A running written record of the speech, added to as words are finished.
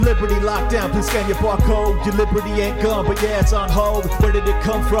Liberty lockdown, please scan your barcode. Your liberty ain't gone, but yeah, it's on hold. Where did it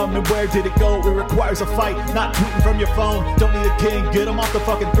come from and where did it go? It requires a fight, not tweeting from your phone. Don't need a king, get him off the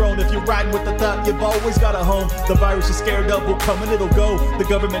fucking throne. If you're riding with the thought, you've always got a home. The virus you're scared of will come and it'll go. The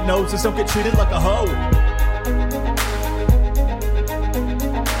government knows this, don't get treated like a hoe.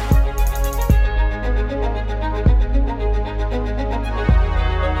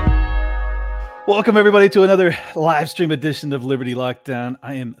 Welcome, everybody, to another live stream edition of Liberty Lockdown.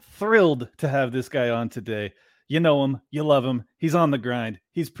 I am thrilled to have this guy on today. You know him. You love him. He's on the grind.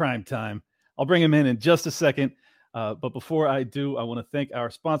 He's prime time. I'll bring him in just a second. But before I do, I want to thank our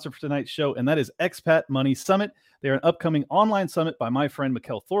sponsor for tonight's show, and that is Expat Money Summit. They're an upcoming online summit by my friend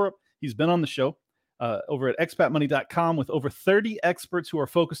Mikkel Thorup. He's been on the show over at expatmoney.com with over 30 experts who are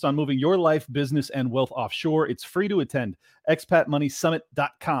focused on moving your life, business, and wealth offshore. It's free to attend.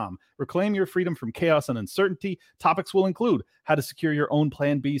 expatmoneysummit.com. Reclaim your freedom from chaos and uncertainty. Topics will include how to secure your own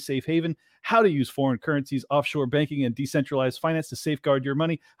Plan B safe haven, how to use foreign currencies, offshore banking, and decentralized finance to safeguard your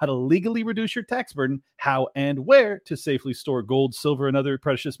money, how to legally reduce your tax burden, how and where to safely store gold, silver, and other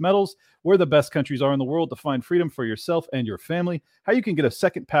precious metals, where the best countries are in the world to find freedom for yourself and your family, how you can get a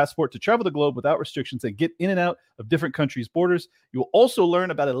second passport to travel the globe without restrictions and get in and out of different countries' borders. You will also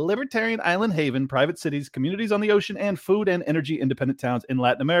learn about a libertarian island haven, private cities, communities on the ocean, and food and energy independent towns in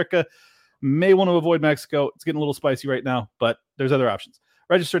Latin America. May want to avoid Mexico. It's getting a little spicy right now, but there's other options.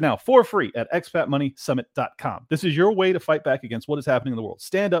 Register now for free at expatmoneysummit.com. This is your way to fight back against what is happening in the world.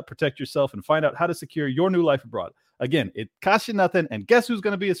 Stand up, protect yourself, and find out how to secure your new life abroad. Again, it costs you nothing, and guess who's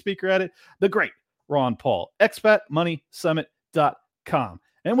going to be a speaker at it? The great Ron Paul. expatmoneysummit.com.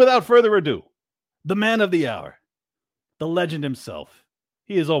 And without further ado, the man of the hour, the legend himself.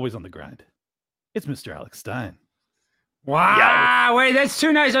 He is always on the grind. It's Mr. Alex Stein. Wow. Yeah. Wait, that's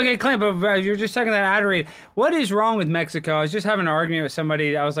too nice. Okay, Clint, but you're just talking that ad read. What is wrong with Mexico? I was just having an argument with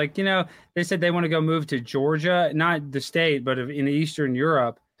somebody. I was like, they said they want to go move to Georgia, not the state, but in Eastern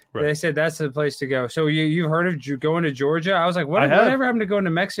Europe. Right. They said that's the place to go. So you've heard of going to Georgia? I was like, whatever happened to going to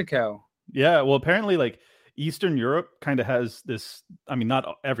Mexico? Yeah, well, apparently, like, Eastern Europe kind of has this, I mean,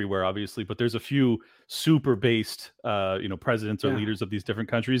 not everywhere, obviously, but there's a few super based, presidents or leaders of these different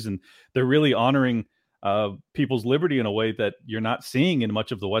countries, and they're really honoring people's liberty in a way that you're not seeing in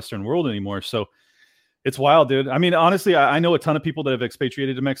much of the Western world anymore. So it's wild, dude. I mean, honestly, I know a ton of people that have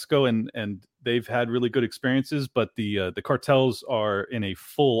expatriated to Mexico and they've had really good experiences, but the cartels are in a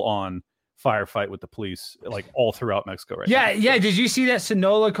full on firefight with the police, like all throughout Mexico right now. Yeah. Did you see that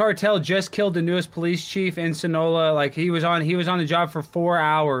Sinaloa cartel just killed the newest police chief in Sinaloa? Like he was on the job for 4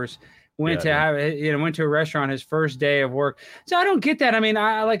 hours. Went to a restaurant his first day of work. So I don't get that. I mean,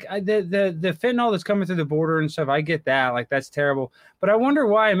 the fentanyl that's coming through the border and stuff. I get that. Like, that's terrible. But I wonder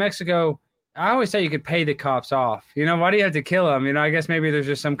why in Mexico, I always say you could pay the cops off. Why do you have to kill them? I guess maybe there's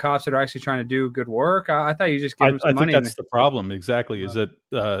just some cops that are actually trying to do good work. I thought you just give them some money. I think that's the problem. Exactly. Is that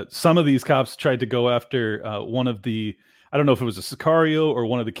some of these cops tried to go after one of the, I don't know if it was a Sicario or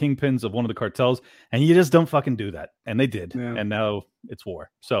one of the kingpins of one of the cartels, and you just don't fucking do that. And they did. Yeah. And now it's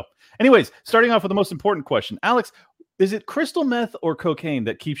war. So anyways, starting off with the most important question. Alex, is it crystal meth or cocaine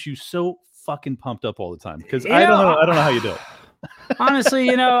that keeps you so fucking pumped up all the time? Because I don't know how you do it. Honestly,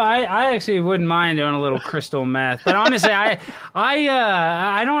 I actually wouldn't mind doing a little crystal meth, but honestly, I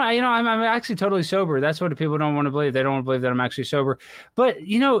don't, I'm actually totally sober. That's what people don't want to believe. They don't want to believe that I'm actually sober. But,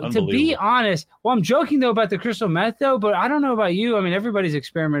 to be honest, well, I'm joking though about the crystal meth though, but I don't know about you. I mean, everybody's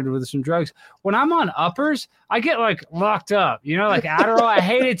experimented with some drugs. When I'm on uppers, I get like locked up, like Adderall. I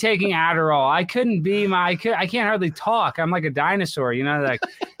hated taking Adderall. I can't hardly talk. I'm like a dinosaur, like,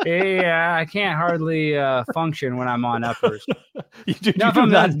 yeah, I can't hardly function when I'm on uppers. You do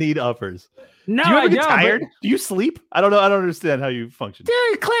not need uppers. No, do you ever get don't, tired? Do you sleep? I don't know. I don't understand how you function.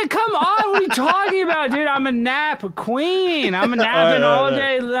 Dude, Clint, come on. What are you talking about, dude? I'm a nap queen. I'm a napping all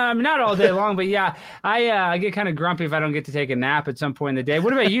day. Not all day long, but yeah, I get kind of grumpy if I don't get to take a nap at some point in the day.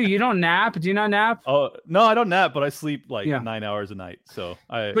 What about you? You don't nap? Do you not nap? Oh, no, I don't nap, but I sleep like 9 hours a night. So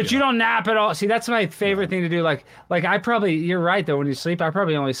But you don't nap at all. See, that's my favorite thing to do. Like you're right though. When you sleep, I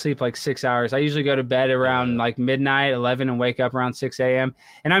probably only sleep like 6 hours. I usually go to bed around like midnight, 11, and wake up around 6 a.m.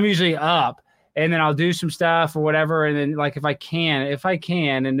 And I'm usually up. And then I'll do some stuff or whatever. And then like if I can, and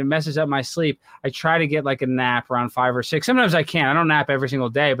it messes up my sleep, I try to get like a nap around 5 or 6. Sometimes I can't. I don't nap every single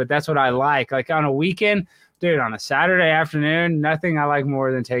day, but that's what I like. Like on a weekend, dude, on a Saturday afternoon, nothing I like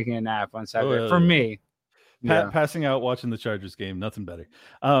more than taking a nap on Saturday for me. Passing out watching the Chargers game, nothing better.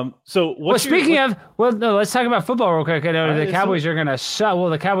 So let's talk about football real quick. I know the Cowboys are gonna suck. Well,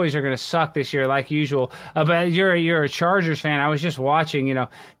 the Cowboys are gonna suck this year, like usual. But you're a Chargers fan. I was just watching.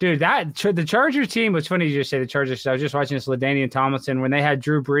 Dude, the Chargers team. What's funny you just say the Chargers. I was just watching this LaDainian Tomlinson when they had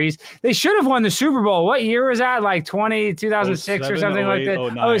Drew Brees. They should have won the Super Bowl. What year was that? Like 2006 or something like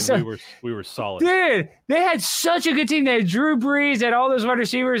that. We were solid. Dude, they had such a good team. They had Drew Brees, they had all those wide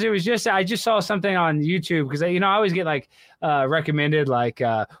receivers. It was just I just saw something on YouTube because I always get like recommended like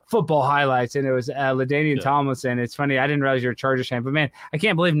football highlights, and it was LaDainian Tomlinson. It's funny, I didn't realize you're a Chargers fan, but man, I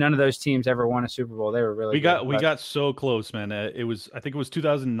can't believe none of those teams ever won a Super Bowl. They were really we got so close, man. I think it was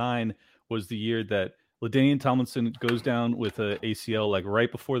 2009 was the year that LaDainian Tomlinson goes down with a ACL like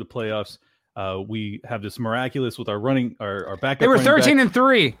right before the playoffs. We have this miraculous with our backup. They were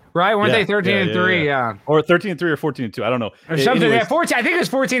 13-3, right? Weren't they 13-3? Yeah. Or 13-3 or 14-2. I don't know. Or something. Anyways, 14. I think it was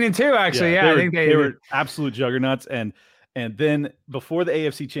 14-2 actually. Yeah, I think they were absolute juggernauts. And then before the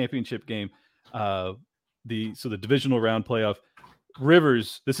AFC Championship game, the divisional round playoff,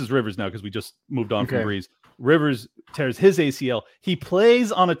 Rivers. This is Rivers now because we just moved on from Brees. Rivers tears his ACL. He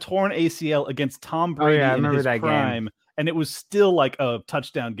plays on a torn ACL against Tom Brady in his prime. Game. And it was still like a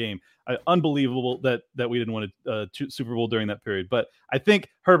touchdown game. Unbelievable that we didn't win a Super Bowl during that period. But I think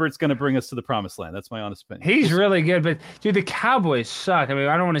Herbert's going to bring us to the promised land. That's my honest opinion. He's really good. But, dude, the Cowboys suck. I mean,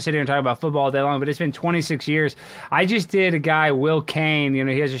 I don't want to sit here and talk about football all day long, but it's been 26 years. I just did a guy, Will Kane.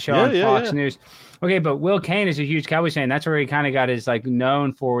 He has a show on Fox News. Okay, but Will Kane is a huge Cowboys fan. That's where he kind of got his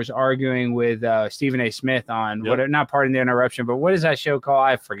known for, was arguing with Stephen A. Smith on not pardon the interruption, but what is that show called?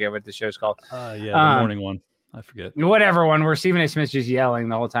 I forget what the show's called. The morning one. I forget. Whatever one where Stephen A. Smith's just yelling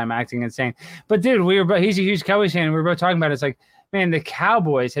the whole time, acting insane. But dude, he's a huge Cowboys fan, and we were both talking about it. It's like, man, the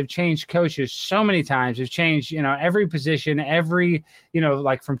Cowboys have changed coaches so many times. They've changed, every position,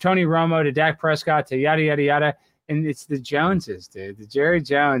 like from Tony Romo to Dak Prescott to yada yada yada. And it's the Joneses, dude. The Jerry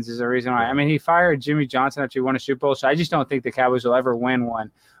Jones is the reason why. I mean, he fired Jimmy Johnson after he won a Super Bowl, so I just don't think the Cowboys will ever win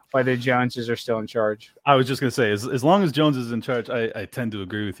one while the Joneses are still in charge. I was just gonna say, as long as Jones is in charge, I tend to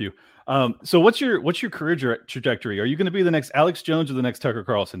agree with you. So what's your career trajectory? Are you going to be the next Alex Jones or the next Tucker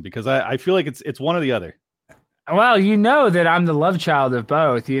Carlson? Because I feel like it's one or the other. Well, that I'm the love child of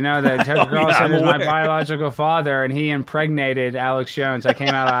both. That Tucker Carlson is my biological father, and he impregnated Alex Jones. I came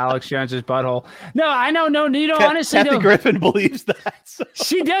out of Alex Jones's butthole. No, I know. No, honestly, Kathy Griffin believes that. So.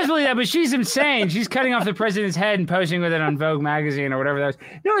 She does believe that, but she's insane. She's cutting off the president's head and posting with it on Vogue magazine or whatever that was.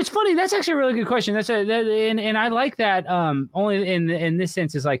 No, it's funny. That's actually a really good question. And I like that. Only in this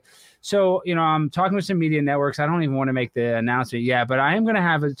sense is like. So, I'm talking with some media networks. I don't even want to make the announcement yet, but I am going to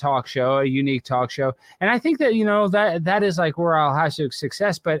have a talk show, a unique talk show. And I think that, that is like where I'll have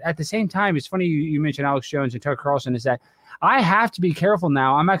success. But at the same time, it's funny you mentioned Alex Jones and Tucker Carlson, is that I have to be careful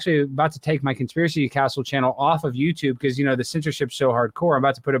now. I'm actually about to take my Conspiracy Castle channel off of YouTube because, the censorship's so hardcore. I'm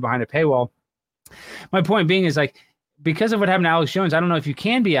about to put it behind a paywall. My point being is like, because of what happened to Alex Jones, I don't know if you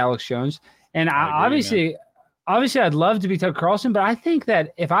can be Alex Jones. And Obviously, I'd love to be Tucker Carlson, but I think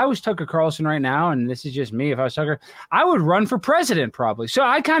that if I was Tucker Carlson right now, and this is just me, if I was Tucker, I would run for president probably. So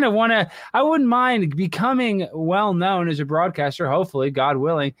I kind of I wouldn't mind becoming well-known as a broadcaster, hopefully, God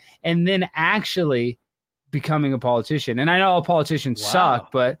willing, and then actually becoming a politician. And I know all politicians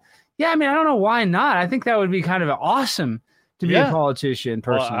suck, but yeah, I mean, I don't know why not. I think that would be kind of awesome to be a politician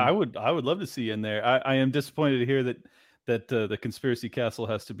personally. Well, I would love to see you in there. I am disappointed to hear that the Conspiracy Castle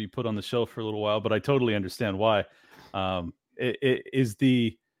has to be put on the shelf for a little while, but I totally understand why.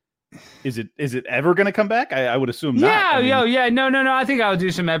 Is it ever going to come back? I would assume not. No. I think I'll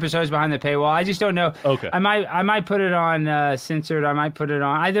do some episodes behind the paywall. I just don't know. Okay. I might put it on censored. I might put it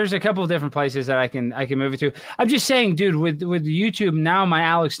on. There's a couple of different places that I can move it to. I'm just saying, dude, with YouTube now, my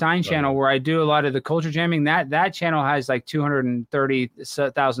Alex Stein channel where I do a lot of the culture jamming, that channel has like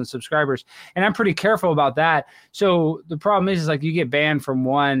 230,000 subscribers, and I'm pretty careful about that. So the problem is like you get banned from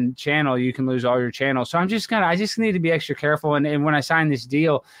one channel, you can lose all your channels. So I just need to be extra careful. And when I sign this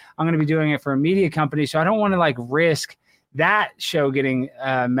deal, I'm going to be doing it for a media company, so I don't want to like risk that show getting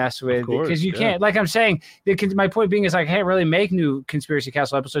messed with, because you can't, like I'm saying, my point being is I can't really make new Conspiracy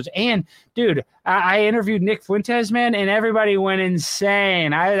Castle episodes. And dude, I interviewed Nick Fuentes, man, and everybody went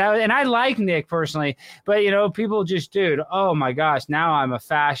insane. I like Nick personally, but people just, dude, oh my gosh, now I'm a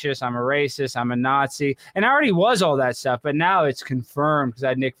fascist, I'm a racist, I'm a Nazi, and I already was all that stuff, but now it's confirmed because I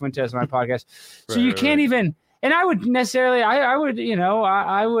had Nick Fuentes on my podcast. So you can't even. And I would necessarily, I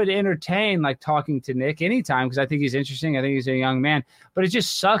would entertain like talking to Nick anytime because I think he's interesting. I think he's a young man, but it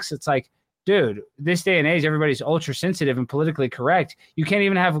just sucks. It's like, dude, this day and age, everybody's ultra sensitive and politically correct. You can't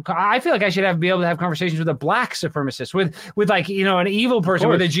even I feel like I should be able to have conversations with a black supremacist, with like, an evil person,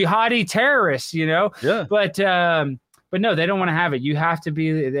 with a jihadi terrorist, Yeah. But no, they don't want to have it. You have to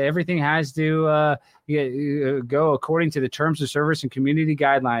be, everything has to go according to the terms of service and community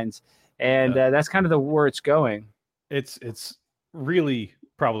guidelines. And that's kind of where it's going. It's really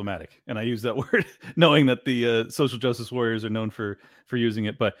problematic, and I use that word knowing that the social justice warriors are known for using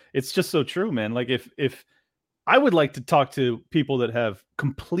it, but it's just so true, man. Like if I would like to talk to people that have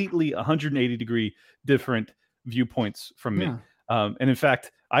completely 180 degree different viewpoints from me. And in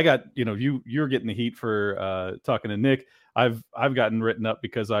fact, I got, you're getting the heat for talking to Nick. I've gotten written up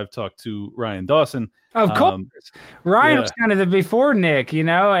because I've talked to Ryan Dawson. Of course. Ryan was kind of the before Nick,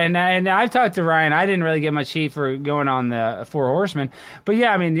 and I've talked to Ryan. I didn't really get much heat for going on the Four Horsemen. But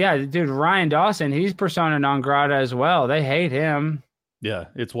dude, Ryan Dawson, he's persona non grata as well. They hate him. Yeah,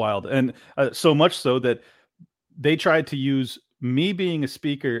 it's wild. And so much so that they tried to use me being a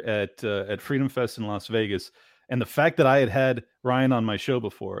speaker at Freedom Fest in Las Vegas, and the fact that I had Ryan on my show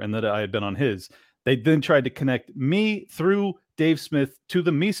before and that I had been on his. They then tried to connect me through Dave Smith to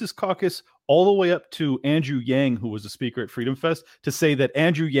the Mises Caucus, all the way up to Andrew Yang, who was a speaker at Freedom Fest, to say that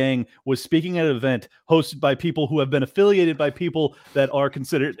Andrew Yang was speaking at an event hosted by people who have been affiliated by people that are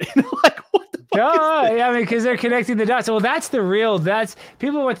considered like, what the fuck because they're connecting the dots. Well, that's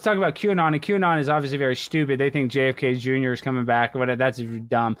people want to talk about QAnon, and QAnon is obviously very stupid. They think JFK Jr. is coming back, but that's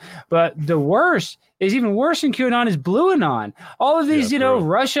dumb. But the worst is even worse than QAnon is BlueAnon. All of these,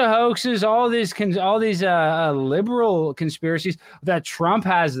 Russia hoaxes, all these liberal conspiracies that Trump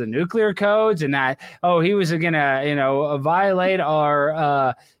has the nuclear codes, and that he was gonna violate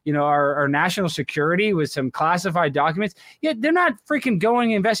our national security with some classified documents. Yet they're not freaking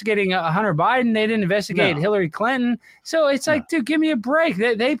going investigating Hunter Biden. They didn't investigate Hillary Clinton. So it's like, dude, give me a break.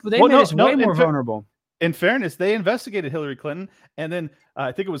 They made us way more vulnerable. In fairness, they investigated Hillary Clinton, and then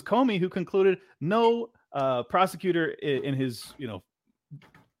I think it was Comey who concluded no prosecutor in his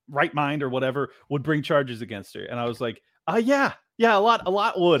right mind or whatever would bring charges against her. And I was like, yeah, a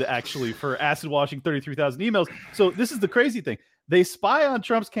lot would actually, for acid washing 33,000 emails. So this is the crazy thing. They spy on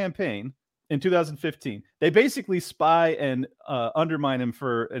Trump's campaign in 2015. They basically spy and undermine him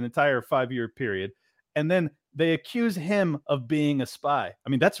for an entire 5-year period, and then they accuse him of being a spy. I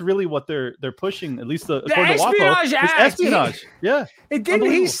mean, that's really what they're pushing, at least according to Espionage WAPO, Act. Espionage. Yeah. Didn't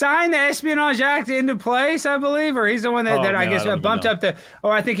he sign the Espionage Act into place, I believe? Or he's the one that I guess bumped up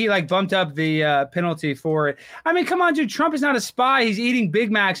I think he bumped up the penalty for it. I mean, come on, dude. Trump is not a spy. He's eating Big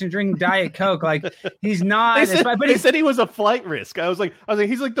Macs and drinking Diet Coke. Like, he's not a spy. But they said he was a flight risk. I was like,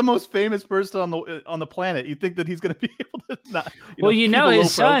 he's like the most famous person on the planet. You think that he's going to be able to not?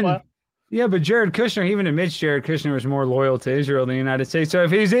 His son. Profile? Yeah, but Jared Kushner, even admits Jared Kushner was more loyal to Israel than the United States. So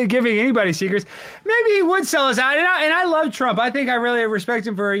if he's giving anybody secrets, maybe he would sell us out. And I love Trump. I think I really respect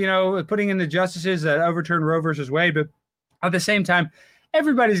him for, putting in the justices that overturned Roe versus Wade. But at the same time,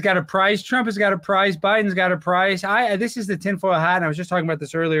 everybody's got a price. Trump has got a price. Biden's got a price. This is the tinfoil hat. And I was just talking about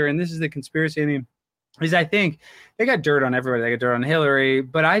this earlier, and this is the conspiracy. I mean, I think they got dirt on everybody. They got dirt on Hillary,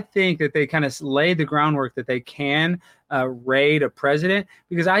 but I think that they kind of laid the groundwork that they can raid a president,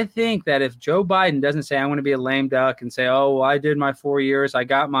 because I think that if Joe Biden doesn't say, I want to be a lame duck and say, I did my 4 years, I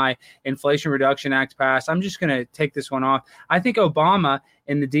got my Inflation Reduction Act passed, I'm just going to take this one off. I think Obama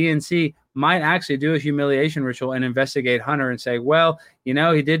and the DNC might actually do a humiliation ritual and investigate Hunter and say,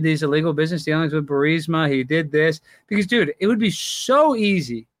 he did these illegal business dealings with Burisma. He did this because, dude, it would be so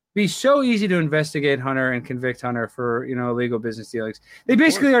easy to investigate Hunter and convict Hunter for, illegal business dealings. They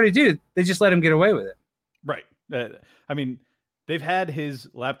basically already do. They just let him get away with it. Right. I mean, they've had his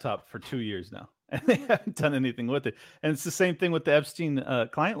laptop for 2 years now, and they haven't done anything with it. And it's the same thing with the Epstein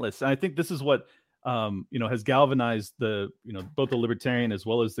client list. And I think this is what, has galvanized both the libertarian as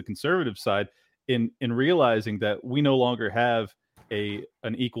well as the conservative side in realizing that we no longer have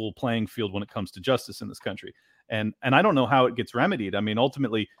an equal playing field when it comes to justice in this country. And I don't know how it gets remedied. I mean,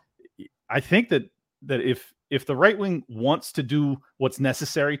 ultimately, I think that if the right wing wants to do what's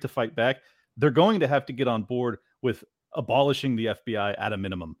necessary to fight back, they're going to have to get on board with abolishing the FBI at a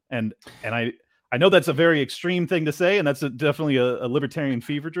minimum. And I know that's a very extreme thing to say, and that's definitely a libertarian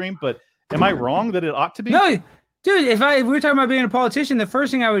fever dream. But am I wrong that it ought to be? Dude, if we were talking about being a politician, the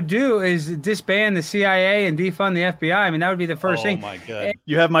first thing I would do is disband the CIA and defund the FBI. I mean, that would be the first thing. Oh my God.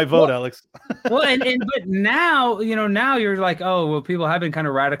 You have my vote, Alex. Well, but now, now you're like, oh, well, people have been kind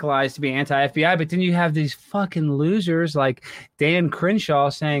of radicalized to be anti-FBI, but then you have these fucking losers like Dan Crenshaw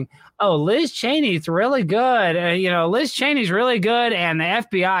saying, oh, Liz Cheney's really good. Liz Cheney's really good, and the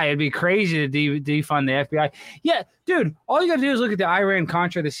FBI, it'd be crazy to defund the FBI. Yeah, dude, all you got to do is look at the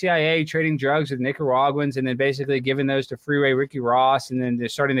Iran-Contra, the CIA trading drugs with Nicaraguans, and then basically giving those to Freeway Ricky Ross, and then they're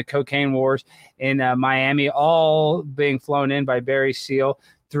starting the cocaine wars in Miami, all being flown in by Barry Seal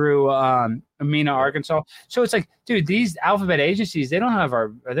through Amina, Arkansas. So it's like, dude, these alphabet agencies, they don't have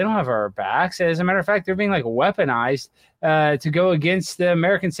our backs. As a matter of fact, they're being like weaponized to go against the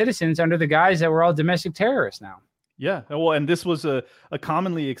American citizens under the guise that we're all domestic terrorists now. Yeah, well, and this was a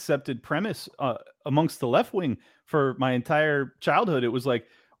commonly accepted premise amongst the left wing for my entire childhood. It was like,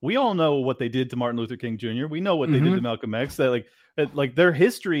 we all know what they did to Martin Luther King Jr. We know what they did to Malcolm X. That like their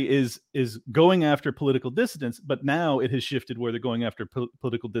history is going after political dissidents, but now it has shifted where they're going after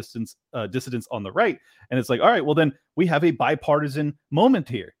political dissidents on the right. And it's like, all right, well then we have a bipartisan moment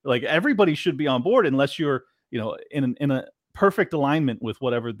here. Like everybody should be on board, unless you're in a perfect alignment with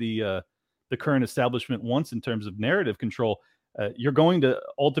whatever the current establishment wants in terms of narrative control. You're going to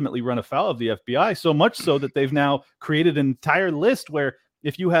ultimately run afoul of the FBI, so much so that they've now created an entire list where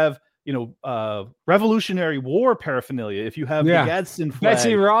if you have Revolutionary War paraphernalia, if you have the Gadsden flag,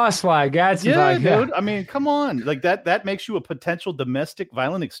 Betsy Ross flag, Gadsden flag, dude. I mean, come on, like that makes you a potential domestic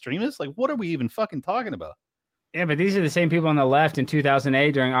violent extremist. Like, what are we even fucking talking about? Yeah, but these are the same people on the left in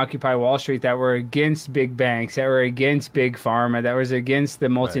 2008 during Occupy Wall Street that were against big banks, that were against big pharma, that was against the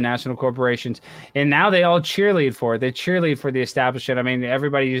multinational corporations. And now they all cheerlead for it. They cheerlead for the establishment. I mean,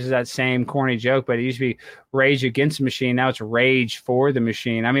 everybody uses that same corny joke, but it used to be rage against the machine. Now it's rage for the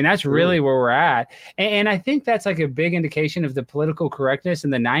machine. I mean, that's really where we're at. And I think that's like a big indication of the political correctness.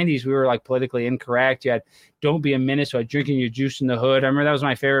 In the 90s, we were like politically incorrect. You had Don't Be a Menace while drinking your juice in the hood. I remember that was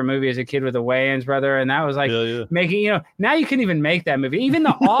my favorite movie as a kid with the Wayans brother. And that was like making, now you couldn't even make that movie. Even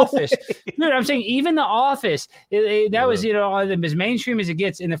The Office. Dude, I'm saying even The Office, that was, as mainstream as it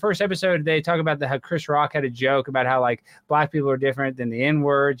gets. In the first episode, they talk about how Chris Rock had a joke about how like black people are different than the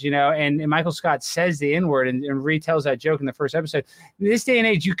N-words, and Michael Scott says the N-word and retells that joke in the first episode. In this day and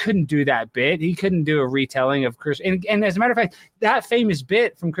age, you couldn't do that bit. He couldn't do a retelling of Chris. And as a matter of fact, that famous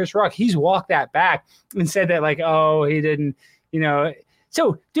bit from Chris Rock, he's walked that back and said that like, oh, he didn't,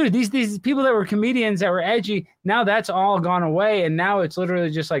 So, dude, these people that were comedians that were edgy, now that's all gone away. And now it's literally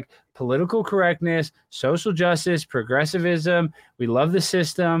just like political correctness, social justice, progressivism. We love the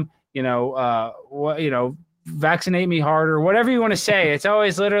system, vaccinate me harder, whatever you want to say. It's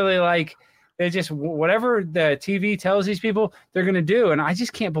always literally like, they just, whatever the TV tells these people, they're going to do. And I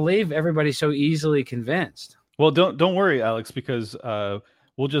just can't believe everybody's so easily convinced. Well, don't worry, Alex, because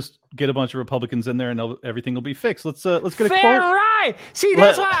we'll just get a bunch of Republicans in there and everything will be fixed. Let's get a quote. Right. See,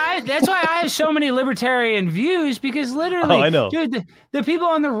 that's why I have so many libertarian views, because literally, I know. Dude, the people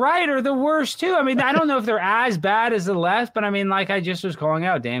on the right are the worst too. I mean, I don't know if they're as bad as the left, but I mean, like I just was calling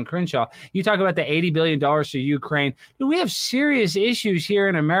out Dan Crenshaw. You talk about the $80 billion to Ukraine. Dude, we have serious issues here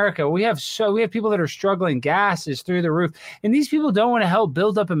in America. We have people that are struggling. Gas is through the roof, and these people don't want to help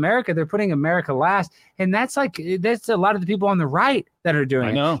build up America. They're putting America last, and that's a lot of the people on the right that are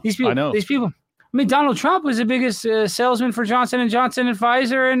doing it. These people. I mean, Donald Trump was the biggest salesman for Johnson & Johnson and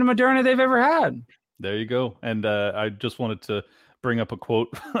Pfizer and Moderna they've ever had. There you go. And I just wanted to bring up a quote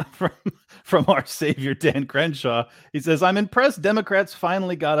from our savior, Dan Crenshaw. He says, "I'm impressed Democrats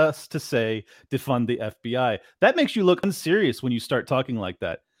finally got us to say defund the FBI." That makes you look unserious when you start talking like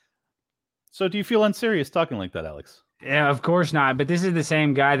that. So do you feel unserious talking like that, Alex? Yeah, of course not. But this is the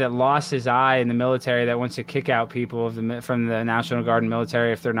same guy that lost his eye in the military that wants to kick out people from the National Guard and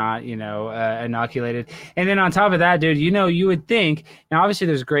military if they're not, inoculated. And then on top of that, dude, you would think, now obviously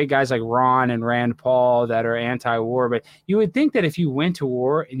there's great guys like Ron and Rand Paul that are anti-war, but you would think that if you went to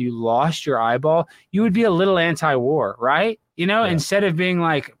war and you lost your eyeball, you would be a little anti-war, right? Instead of being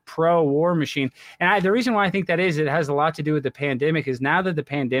like pro-war machine. And the reason why I think that is, it has a lot to do with the pandemic, is now that the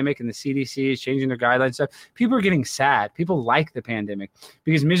pandemic and the CDC is changing their guidelines stuff, people are getting sad. People like the pandemic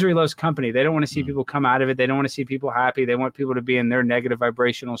because misery loves company. They don't want to see people come out of it. They don't want to see people happy. They want people to be in their negative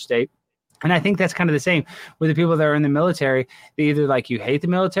vibrational state. And I think that's kind of the same with the people that are in the military. They either like you hate the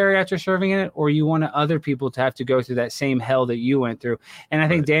military after serving in it, or you want other people to have to go through that same hell that you went through. And I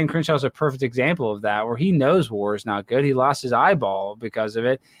think Dan Crenshaw is a perfect example of that, where he knows war is not good. He lost his eyeball because of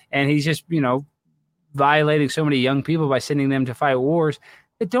it. And he's just, violating so many young people by sending them to fight wars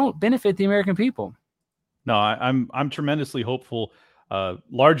that don't benefit the American people. No, I'm tremendously hopeful,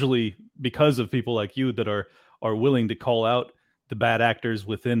 largely because of people like you that are are willing to call out the bad actors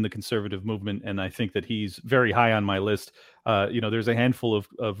within the conservative movement. And I think that he's very high on my list. There's a handful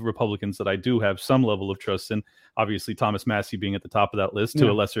of Republicans that I do have some level of trust in. Obviously, Thomas Massie being at the top of that list to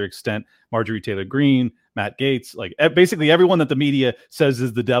a lesser extent, Marjorie Taylor Greene, Matt Gaetz, like basically everyone that the media says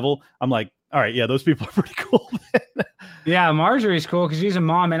is the devil. I'm like, all right, yeah, those people are pretty cool. Yeah, Marjorie's cool because she's a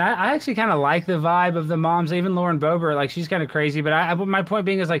mom, and I actually kind of like the vibe of the moms. Even Lauren Boebert, like she's kind of crazy, but my point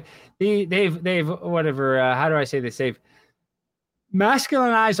being is like they've whatever. How do I say this? They've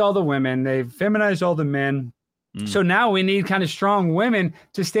masculinized all the women, they've feminized all the men. So now we need kind of strong women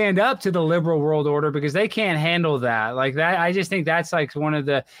to stand up to the liberal world order because they can't handle that. Like that, I just think that's like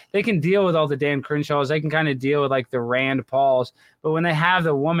they can deal with all the Dan Crenshaws. They can kind of deal with like the Rand Pauls. But when they have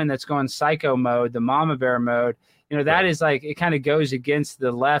the woman that's going psycho mode, the mama bear mode, that is like, it kind of goes against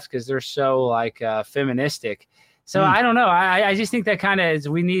the left because they're so like feministic. So I don't know. I just think that kind of is,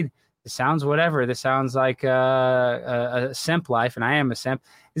 we need, it sounds whatever. This sounds like a simp life, and I am a simp.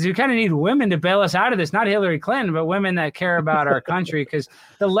 Is we kind of need women to bail us out of this, not Hillary Clinton, but women that care about our country, because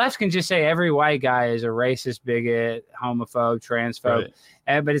the left can just say every white guy is a racist, bigot, homophobe, transphobe,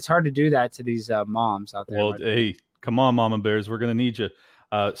 but it's hard to do that to these moms out there. Well, hey, come on, mama bears, we're going to need you.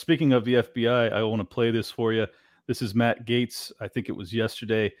 Speaking of the FBI, I want to play this for you. This is Matt Gaetz. I think it was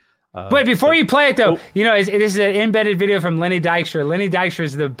yesterday. Wait, before you play it, though, this is an embedded video from Lenny Dykstra. Lenny Dykstra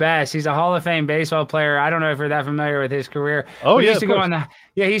is the best. He's a Hall of Fame baseball player. I don't know if you're that familiar with his career. Oh, he yeah, used to go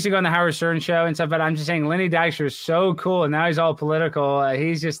on the Howard Stern show and stuff. But I'm just saying, Lenny Dykstra is so cool, and now he's all political.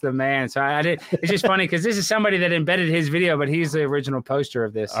 He's just the man. So it's just funny because this is somebody that embedded his video, but he's the original poster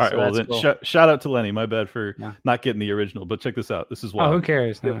of this. All right, so well then, cool. shout out to Lenny. My bad for not getting the original, but check this out. This is wild. Oh, who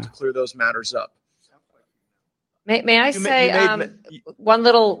cares? To clear those matters up. May I say one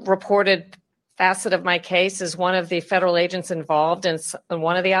little reported facet of my case is one of the federal agents involved in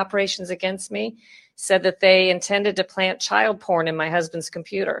one of the operations against me said that they intended to plant child porn in my husband's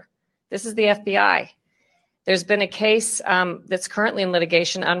computer. This is the FBI. There's been a case that's currently in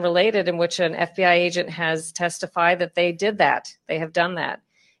litigation, unrelated, in which an FBI agent has testified that they did that. They have done that.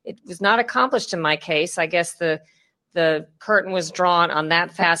 It was not accomplished in my case. I guess the curtain was drawn on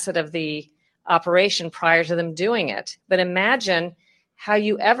that facet of the operation prior to them doing it. But imagine how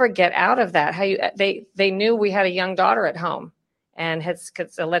you ever get out of that. They knew we had a young daughter at home and had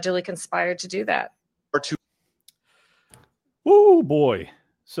allegedly conspired to do that. Oh boy.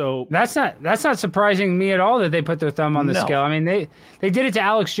 So that's not surprising me at all that they put their thumb on the scale. I mean, they did it to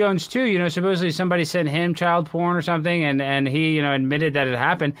Alex Jones too. Supposedly somebody sent him child porn or something, and he admitted that it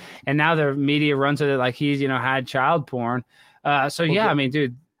happened, and now the media runs with it like he's had child porn. I mean,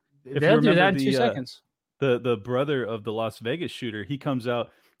 dude, they'll do that in 2 seconds. The brother of the Las Vegas shooter, he comes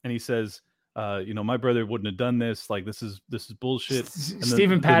out and he says, my brother wouldn't have done this. Like, this is bullshit.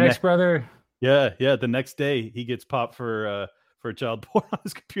 Stephen Paddock's brother. Yeah. The next day he gets popped for child porn on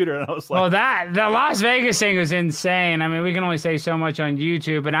his computer, and I was like, the Las Vegas thing was insane. I mean, we can only say so much on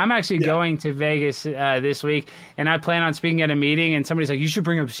YouTube, but I'm actually going to Vegas this week, and I plan on speaking at a meeting, and somebody's like, you should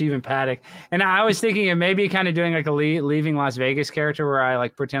bring up Stephen Paddock. And I was thinking of maybe kind of doing like a leaving Las Vegas character where I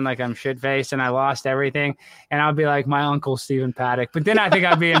like pretend like I'm shit-faced and I lost everything, and I'll be like my uncle Stephen Paddock. But then I think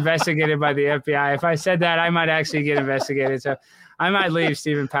I'd be investigated by the FBI. If I said that, I might actually get investigated. So I might leave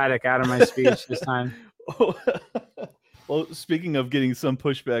Stephen Paddock out of my speech this time. Well, speaking of getting some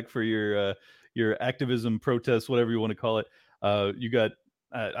pushback for your activism, protest, whatever you want to call it, you got,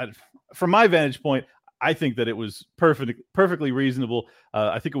 from my vantage point, I think that it was perfectly reasonable.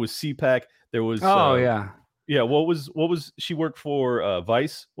 I think it was CPAC. There was yeah. What was she worked for?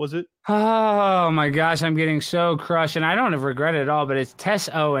 Vice, was it? Oh my gosh, I'm getting so crushed, and I don't regret it at all. But it's Tess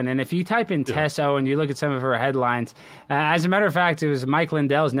Owen, and if you type in Tess Owen, you look at some of her headlines. As a matter of fact, it was Mike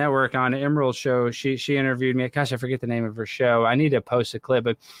Lindell's network on Emerald Show. She interviewed me. Gosh, I forget the name of her show. I need to post a clip,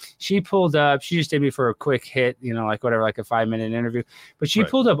 but she pulled up. She just did me for a quick hit, like a 5-minute interview. But she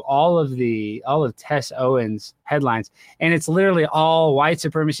pulled up all of Tess Owen's headlines, and it's literally all white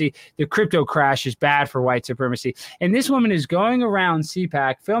supremacy. The crypto crash is bad for white supremacy, and this woman is going around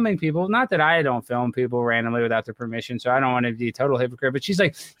CPAC filming people. Not that I don't film people randomly without their permission, so I don't want to be a total hypocrite, but she's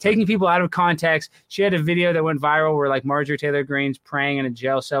like taking people out of context. She had a video that went viral where like Marjorie Taylor Greene's praying in a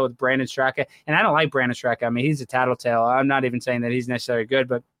jail cell with Brandon Straka, and I don't like Brandon Straka. I mean, he's a tattletale. I'm not even saying that he's necessarily good,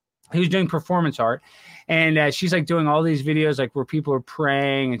 but he was doing performance art, and she's like doing all these videos like where people are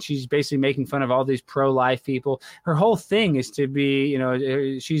praying, and she's basically making fun of all these pro-life people. Her whole thing is to be,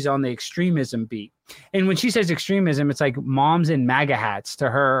 she's on the extremism beat. And when she says extremism, it's like moms in MAGA hats to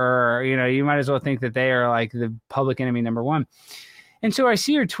her. You might as well think that they are like the public enemy number one. And so I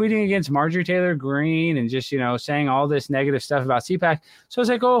see her tweeting against Marjorie Taylor Greene and just, saying all this negative stuff about CPAC. So I was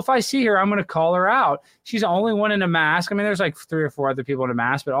like, oh, if I see her, I'm going to call her out. She's the only one in a mask. I mean, there's like 3 or 4 other people in a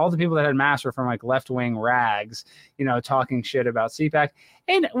mask, but all the people that had masks were from like left-wing rags, talking shit about CPAC.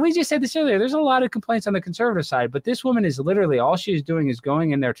 And we just said this earlier, there's a lot of complaints on the conservative side, but this woman is literally, all she's doing is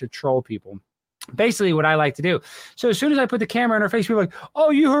going in there to troll people. Basically what I like to do. So as soon as I put the camera in her face, people are like,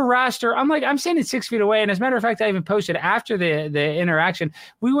 oh, you harassed her. I'm like, I'm standing 6 feet away. And as a matter of fact, I even posted after the interaction,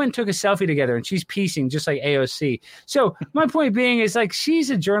 we went and took a selfie together and she's piecing just like AOC. So my point being is like,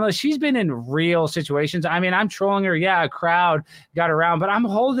 she's a journalist. She's been in real situations. I mean, I'm trolling her. Yeah, a crowd got around, but I'm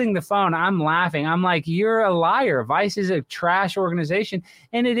holding the phone. I'm laughing. I'm like, you're a liar. Vice is a trash organization.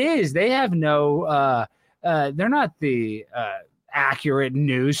 And it is. They have no, they're not the, accurate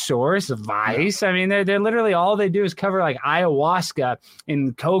news source, Vice. I mean, they're literally, all they do is cover like ayahuasca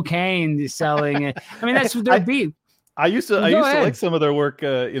and cocaine selling. I mean, that's what their beat. I used to like some of their work,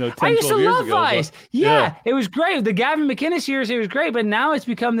 10, 12 I used to years love ago, Vice. Yeah, it was great. The Gavin McInnes years, it was great, but now it's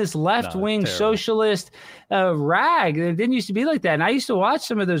become this left-wing socialist rag. It didn't used to be like that. And I used to watch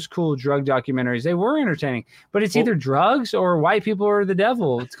some of those cool drug documentaries. They were entertaining, but it's either drugs or white people or the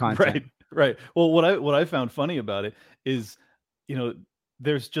devil. It's content. Right. Well, what I found funny about it is,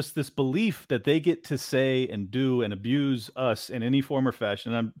 there's just this belief that they get to say and do and abuse us in any form or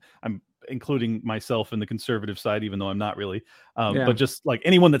fashion. And I'm including myself in the conservative side, even though I'm not really, but just like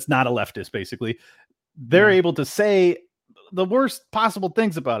anyone that's not a leftist, basically, they're able to say the worst possible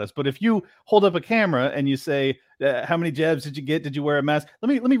things about us. But if you hold up a camera and you say, how many jabs did you get? Did you wear a mask? Let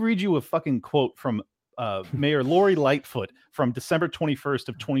me read you a fucking quote from Mayor Lori Lightfoot from December 21st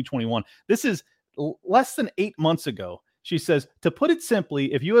of 2021. This is less than 8 months ago. She says, to put it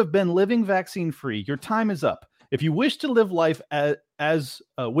simply, if you have been living vaccine-free, your time is up. If you wish to live life as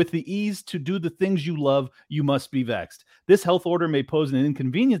with the ease to do the things you love, you must be vaxxed. This health order may pose an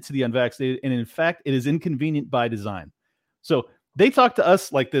inconvenience to the unvaccinated, and in fact, it is inconvenient by design. So they talked to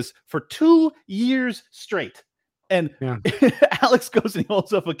us like this for 2 years straight. And Alex goes and he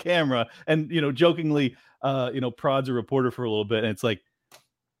holds up a camera and, jokingly, prods a reporter for a little bit. And it's like,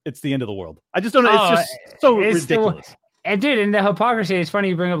 it's the end of the world. I just don't know. It's just so ridiculous. And dude, and the hypocrisy, it's funny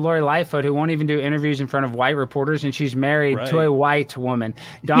you bring up Lori Lightfoot, who won't even do interviews in front of white reporters, and she's married to a white woman.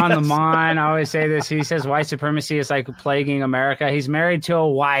 Don Lemon, I always say this, he says white supremacy is like plaguing America. He's married to a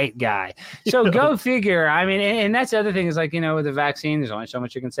white guy. So go figure. I mean, and that's the other thing is like, with the vaccine, there's only so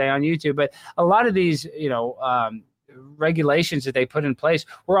much you can say on YouTube, but a lot of these, regulations that they put in place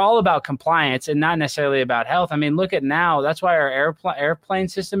were all about compliance and not necessarily about health. I mean, look at now. That's why our airplane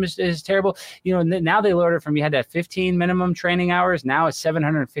system is terrible. Now they lowered it from, you had to have 15 minimum training hours. Now it's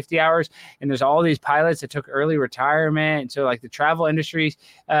 750 hours. And there's all these pilots that took early retirement. And so like the travel industry,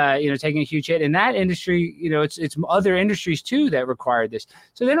 taking a huge hit. And that industry, it's other industries too that required this.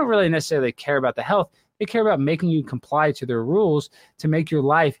 So they don't really necessarily care about the health. They care about making you comply to their rules to make your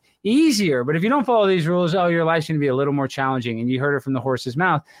life easier. But if you don't follow these rules, your life's going to be a little more challenging. And you heard it from the horse's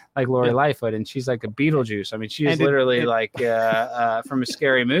mouth, like Lori Lightfoot, and she's like a Beetlejuice. I mean, she is literally like from a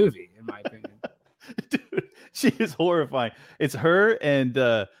scary movie, in my opinion. Dude, she is horrifying. It's her and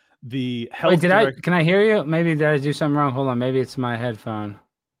the health. Wait, can I hear you? Maybe did I do something wrong? Hold on. Maybe it's my headphone.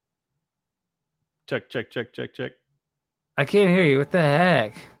 Check. I can't hear you. What the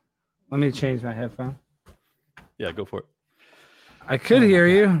heck? Let me change my headphone. Yeah, go for it. I could hear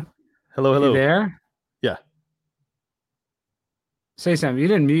you. Hello. You there? Yeah. Say something. You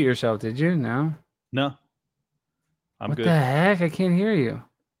didn't mute yourself, did you? No. I'm good. What the heck? I can't hear you.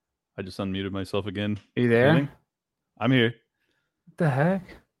 I just unmuted myself again. Are you there? Anything? I'm here. What the heck?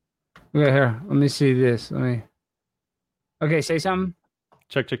 Okay, here. Let me see this. Okay, say something.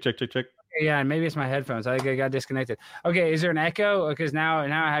 Check. Yeah, maybe it's my headphones. I think I got disconnected. Okay, is there an echo? Because now I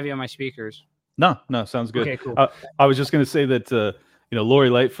have you on my speakers. No, sounds good. Okay, cool. I was just going to say that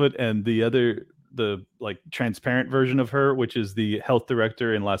Lori Lightfoot and the like transparent version of her, which is the health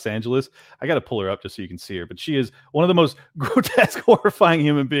director in Los Angeles. I got to pull her up just so you can see her, but she is one of the most grotesque, horrifying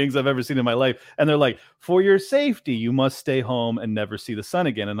human beings I've ever seen in my life. And they're like, for your safety, you must stay home and never see the sun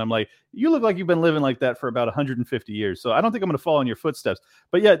again. And I'm like, you look like you've been living like that for about 150 years. So I don't think I'm going to follow in your footsteps.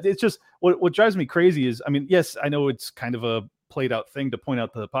 But yeah, it's just what drives me crazy is, I mean, yes, I know it's kind of a played out thing to point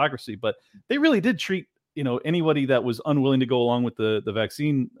out the hypocrisy, but they really did treat, anybody that was unwilling to go along with the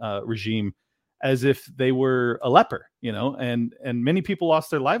vaccine regime as if they were a leper, and many people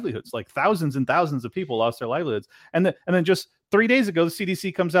lost their livelihoods, like thousands and thousands of people lost their livelihoods. And then just 3 days ago, the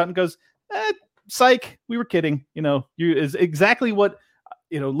CDC comes out and goes, psych, we were kidding. Is exactly what,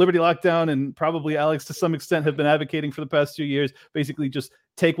 Liberty Lockdown and probably Alex to some extent have been advocating for the past 2 years. Basically just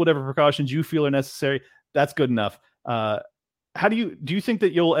take whatever precautions you feel are necessary. That's good enough. how do you think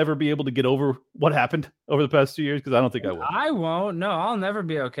that you'll ever be able to get over what happened over the past 2 years? Because I don't think I will. I won't. No, I'll never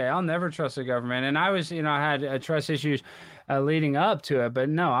be okay. I'll never trust the government. And I was, I had trust issues leading up to it, but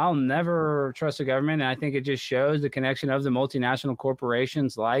no, I'll never trust the government. And I think it just shows the connection of the multinational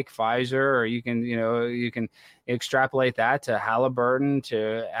corporations like Pfizer, or you can extrapolate that to Halliburton,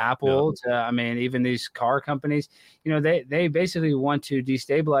 to Apple, to, even these car companies. They basically want to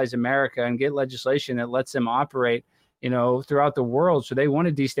destabilize America and get legislation that lets them operate throughout the world. So they want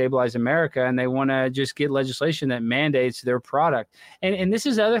to destabilize America, and they want to just get legislation that mandates their product. And this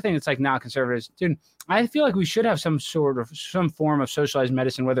is the other thing that's like, not conservatives, dude. I feel like we should have some form of socialized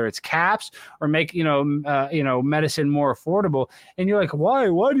medicine, whether it's caps or make, medicine more affordable. And you're like, why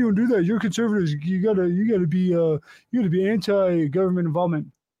do you do that? You're conservatives. You gotta be anti-government involvement.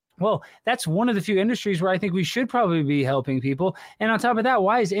 Well, that's one of the few industries where I think we should probably be helping people. And on top of that,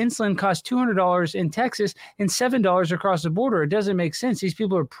 why is insulin cost $200 in Texas and $7 across the border? It doesn't make sense. These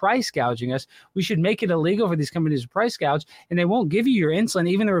people are price gouging us. We should make it illegal for these companies to price gouge, and they won't give you your insulin.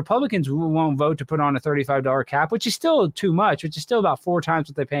 Even the Republicans won't vote to put on a $35 cap, which is still too much, which is still about 4 times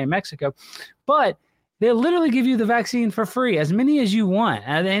what they pay in Mexico. But they'll literally give you the vaccine for free, as many as you want.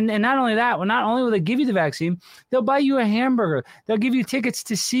 And not only that, not only will they give you the vaccine, they'll buy you a hamburger. They'll give you tickets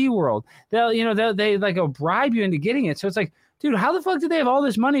to SeaWorld. They'll bribe you into getting it. So it's like, dude, how the fuck do they have all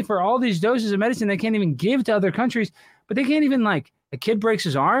this money for all these doses of medicine they can't even give to other countries? But they can't even, a kid breaks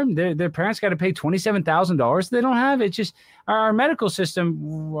his arm, their parents got to pay $27,000 they don't have. It's just our medical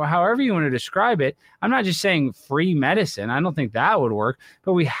system, however you want to describe it. I'm not just saying free medicine. I don't think that would work,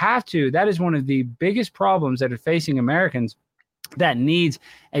 but we have to. That is one of the biggest problems that are facing Americans that needs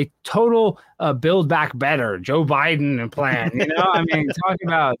a total build back better Joe Biden plan. Talk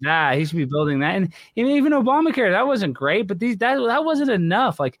about that. He should be building that. And even Obamacare, that wasn't great, but that wasn't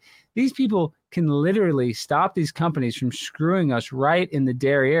enough. These people can literally stop these companies from screwing us right in the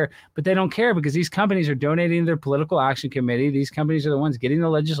derriere, but they don't care because these companies are donating to their political action committee. These companies are the ones getting the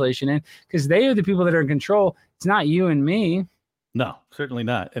legislation in because they are the people that are in control. It's not you and me. No, certainly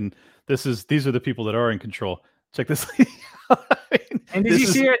not. And these are the people that are in control. Check this. And did you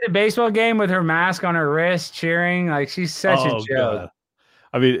see her at the baseball game with her mask on her wrist cheering? She's such a joke.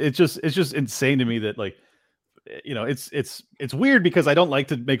 God. It's just insane to me that it's weird because I don't like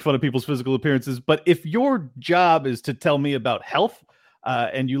to make fun of people's physical appearances, but if your job is to tell me about health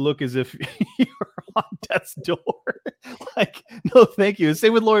and you look as if you're on death's door, no, thank you.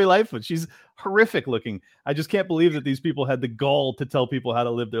 Same with Lori Lightfoot. She's horrific looking. I just can't believe that these people had the gall to tell people how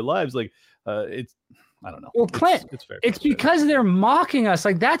to live their lives. I don't know. Well, Clint, it's because they're mocking us.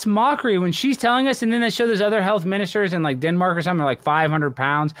 That's mockery when she's telling us, and then they show those other health ministers in Denmark or something, 500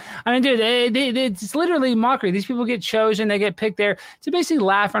 pounds. Dude, it's literally mockery. These people get chosen, they get picked there to basically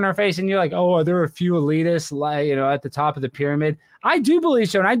laugh on our face, and you're like, oh, there are a few elitists, at the top of the pyramid. I do believe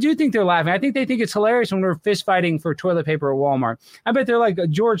so, and I do think they're laughing. I think they think it's hilarious when we're fist fighting for toilet paper at Walmart. I bet they're like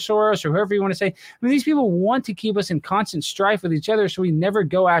George Soros or whoever you want to say. These people want to keep us in constant strife with each other, so we never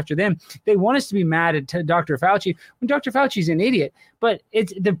go after them. They want us to be mad at Dr. Fauci when Dr. Fauci's an idiot. But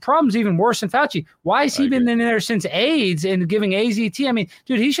the problem's even worse than Fauci. Why has he been in there since AIDS and giving AZT?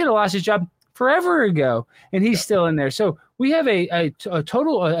 Dude, he should have lost his job forever ago, and he's still in there. So we have a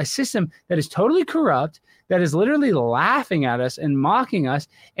system that is totally corrupt, that is literally laughing at us and mocking us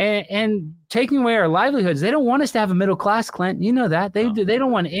and taking away our livelihoods. They don't want us to have a middle class, Clint. You know that. They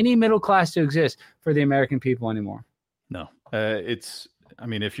don't want any middle class to exist for the American people anymore. No. If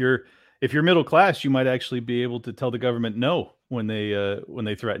you're middle class, you might actually be able to tell the government no when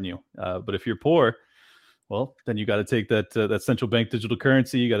they threaten you. But if you're poor, well, then you got to take that central bank digital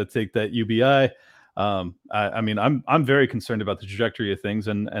currency. You got to take that UBI. I'm very concerned about the trajectory of things,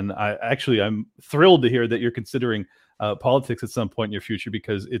 and I'm thrilled to hear that you're considering politics at some point in your future,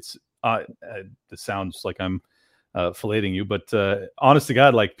 because this sounds like I'm filleting you, but honest to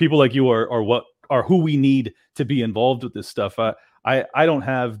God, people like you are who we need to be involved with this stuff. I don't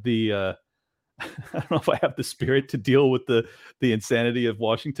have the I don't know if I have the spirit to deal with the insanity of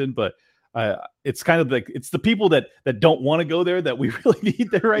Washington, but it's kind of it's the people that don't want to go there that we really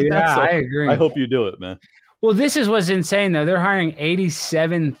need there right now. So I agree. I hope you do it, man. Well, this is what's insane, though. They're hiring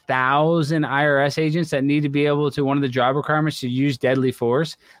 87,000 IRS agents that need to be able to, one of the job requirements, to use deadly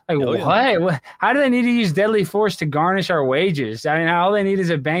force. What? Yeah. How do they need to use deadly force to garnish our wages? All they need is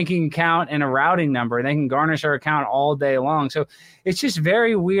a banking account and a routing number, and they can garnish our account all day long. So it's just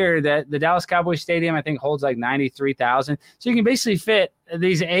very weird that the Dallas Cowboys Stadium, I think, holds 93,000. So you can basically fit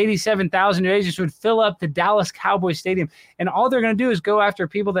these 87,000 new agents would fill up the Dallas Cowboys Stadium. And all they're going to do is go after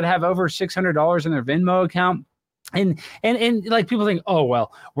people that have over $600 in their Venmo account. And like people think, oh,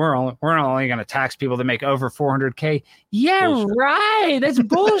 well, we're only going to tax people that make over 400K. Yeah, bullshit. Right. That's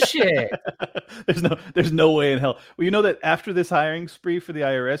bullshit. There's no way in hell. Well, you know that after this hiring spree for the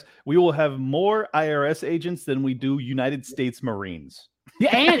IRS, we will have more IRS agents than we do United States Marines.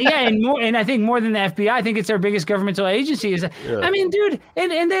 And more, and I think more than the FBI. I think it's our biggest governmental agency. I mean, dude,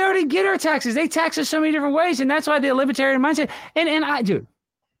 and they already get our taxes. They tax us so many different ways, and that's why the libertarian mindset. And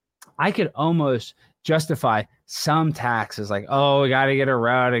I could almost justify some taxes, like, oh, we got to get a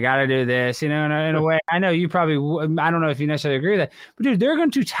road, I got to do this, in a way. I know you probably, I don't know if you necessarily agree with that, but dude, they're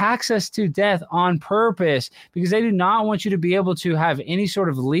going to tax us to death on purpose because they do not want you to be able to have any sort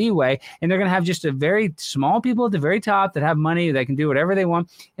of leeway. And they're going to have just a very small people at the very top that have money, that can do whatever they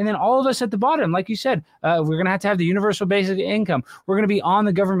want. And then all of us at the bottom, like you said, we're going to have the universal basic income. We're going to be on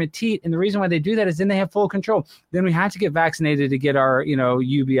the government teat. And the reason why they do that is then they have full control. Then we have to get vaccinated to get our,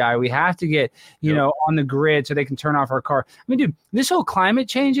 UBI. We have to get, on the grid so they can turn off our car. I mean, dude, this whole climate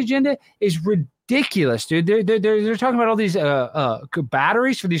change agenda is ridiculous, dude. They're talking about all these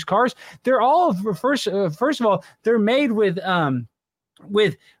batteries for these cars. They're all first of all, they're made with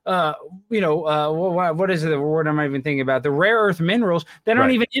what is the word I'm even thinking about? The rare earth minerals that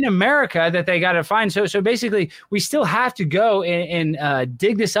aren't even in America that they got to find. So basically, we still have to go and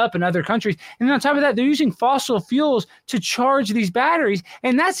dig this up in other countries. And then on top of that, they're using fossil fuels to charge these batteries.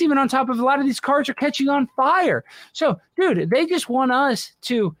 And that's even on top of a lot of these cars are catching on fire. So, dude, they just want us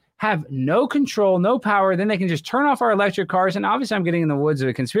to have no control, no power. Then they can just turn off our electric cars. And obviously, I'm getting in the woods of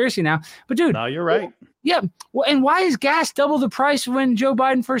a conspiracy now. But, dude. No, you're right. Yeah. Well, and why is gas double the price when Joe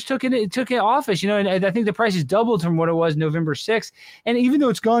Biden first took office? And I think the price has doubled from what it was November 6th. And even though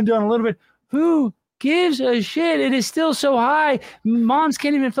it's gone down a little bit, who gives a shit? It is still so high. Moms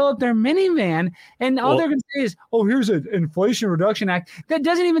can't even fill up their minivan. And all they're going to say is, oh, here's an Inflation Reduction Act that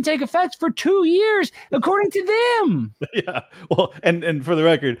doesn't even take effect for 2 years, according to them. Yeah. Well, and for the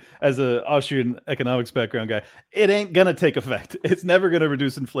record, as an Austrian economics background guy, it ain't going to take effect. It's never going to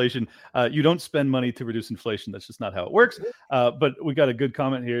reduce inflation. You don't spend money to reduce inflation. That's just not how it works. But we got a good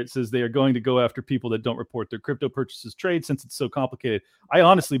comment here. It says they are going to go after people that don't report their crypto purchases trade since it's so complicated. I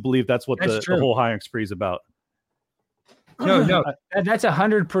honestly believe that's what the whole hiring spree is about. No, that's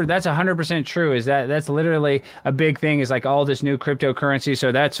 100% true. Is that's literally a big thing, is like all this new cryptocurrency.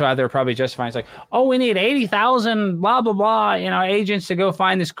 So that's why they're probably justifying. It's like, oh, we need 80,000 blah blah blah, agents to go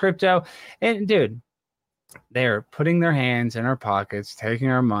find this crypto. And dude, they're putting their hands in our pockets, taking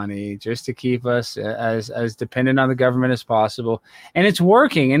our money just to keep us as dependent on the government as possible. And it's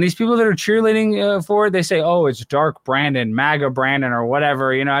working. And these people that are cheerleading for it, they say, oh, it's Dark Brandon, MAGA Brandon, or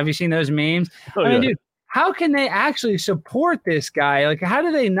whatever. Have you seen those memes? I mean, dude, how can they actually support this guy? Like, how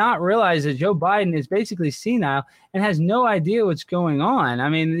do they not realize that Joe Biden is basically senile and has no idea what's going on? I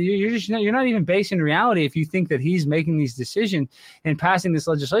mean, you're not even based in reality if you think that he's making these decisions and passing this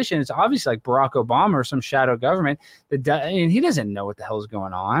legislation. It's obviously like Barack Obama or some shadow government and he doesn't know what the hell is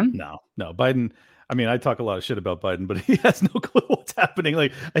going on. No, Biden. I mean, I talk a lot of shit about Biden, but he has no clue what's happening.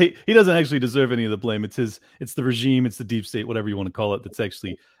 Like, he doesn't actually deserve any of the blame. It's the regime, it's the deep state, whatever you want to call it, that's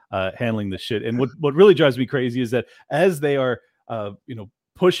actually handling this shit. And what really drives me crazy is that as they are,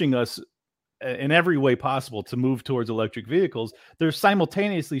 pushing us in every way possible to move towards electric vehicles, they're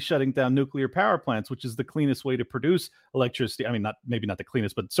simultaneously shutting down nuclear power plants, which is the cleanest way to produce electricity. I mean, maybe not the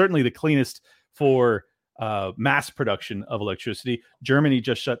cleanest, but certainly the cleanest for mass production of electricity. Germany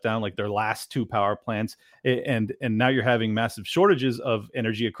just shut down like their last 2 power plants, and now you're having massive shortages of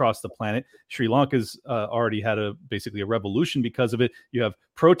energy across the planet. Sri Lanka's already had basically a revolution because of it. You have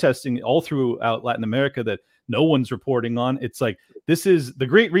protesting all throughout Latin America that no one's reporting on. It's like, this is the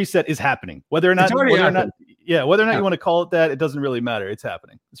Great Reset is happening. Whether or not you want to call it that, it doesn't really matter. It's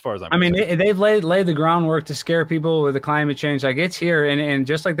happening as far as I'm concerned. I mean, they've laid the groundwork to scare people with the climate change. Like, it's here. And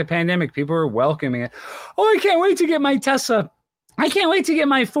just like the pandemic, people are welcoming it. Oh, I can't wait to get my Tesla. I can't wait to get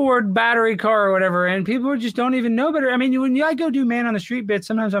my Ford battery car or whatever. And people just don't even know better. I mean, when I go do man on the street bits,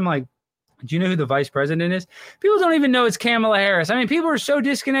 sometimes I'm like, do you know who the vice president is? People don't even know it's Kamala Harris. I mean, people are so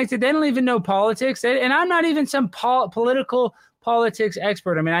disconnected. They don't even know politics. And I'm not even some politics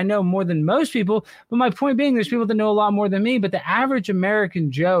expert. I mean, I know more than most people, but my point being, there's people that know a lot more than me, but the average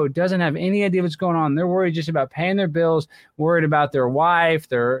American Joe doesn't have any idea what's going on. They're worried just about paying their bills, worried about their wife,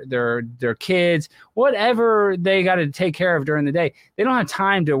 their kids, whatever they got to take care of during the day. They don't have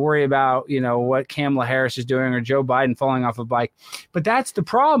time to worry about, what Kamala Harris is doing or Joe Biden falling off a bike. But that's the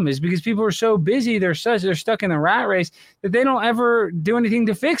problem, is because people are so busy, they're stuck in the rat race that they don't ever do anything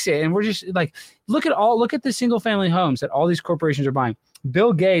to fix it. And we're just like, look at the single family homes that all these corporations are buying.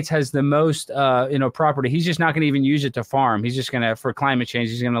 Bill Gates has the most, property. He's just not going to even use it to farm. He's just going to, for climate change,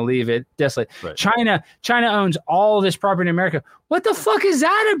 he's going to leave it desolate. Right. China owns all this property in America. What the fuck is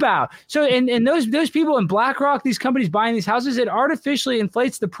that about? So, and those people in BlackRock, these companies buying these houses, it artificially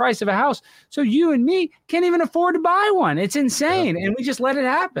inflates the price of a house. So you and me can't even afford to buy one. It's insane. Yeah. And we just let it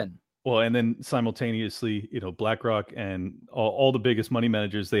happen. Well, and then simultaneously, BlackRock and all the biggest money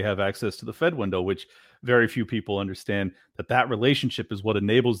managers, they have access to the Fed window, which very few people understand that relationship is what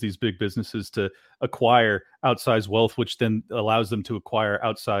enables these big businesses to acquire outsized wealth, which then allows them to acquire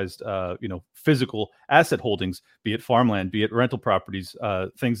outsized, physical asset holdings, be it farmland, be it rental properties,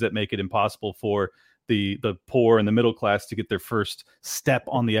 things that make it impossible for the poor and the middle class to get their first step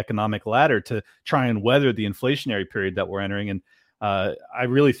on the economic ladder to try and weather the inflationary period that we're entering. And I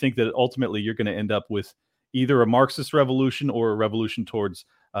really think that ultimately you're going to end up with either a Marxist revolution or a revolution towards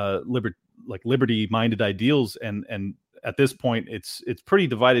liberty-minded ideals. And at this point, it's pretty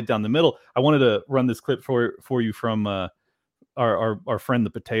divided down the middle. I wanted to run this clip for you from our friend the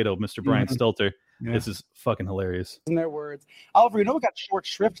Potato, Mr. Brian Stelter. Yeah. This is fucking hilarious. In their words, Oliver, we got short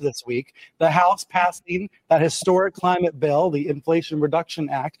shrift this week. The House passing that historic climate bill, the Inflation Reduction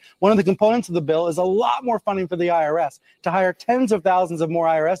Act. One of the components of the bill is a lot more funding for the IRS to hire tens of thousands of more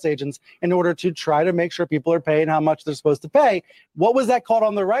IRS agents in order to try to make sure people are paying how much they're supposed to pay. What was that called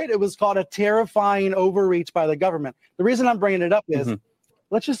on the right? It was called a terrifying overreach by the government. The reason I'm bringing it up is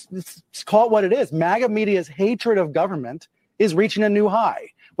let's just call it what it is. MAGA media's hatred of government is reaching a new high.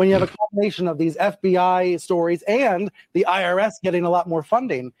 When you have a combination of these FBI stories and the IRS getting a lot more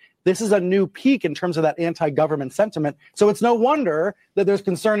funding, this is a new peak in terms of that anti-government sentiment. So it's no wonder that there's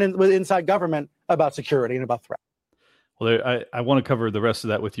concern inside government about security and about threat. Well, I want to cover the rest of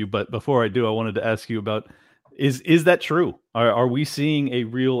that with you, but before I do, I wanted to ask you about, is that true? Are we seeing a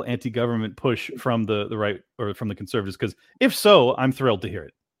real anti-government push from the right or from the conservatives? Because if so, I'm thrilled to hear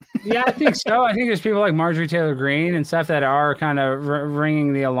it. Yeah, I think so. I think there's people like Marjorie Taylor Greene and stuff that are kind of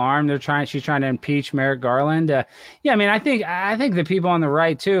ringing the alarm. She's trying to impeach Merrick Garland. I think the people on the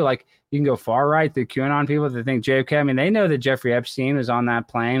right too, like you can go far right, the QAnon people that think JFK. I mean, they know that Jeffrey Epstein was on that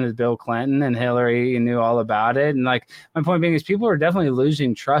plane with Bill Clinton and Hillary and knew all about it. And like my point being is people are definitely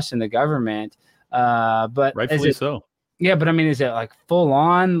losing trust in the government. But rightfully so. Yeah, but I mean, is it like full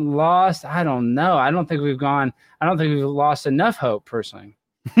on lost? I don't know. I don't think we've lost enough hope personally.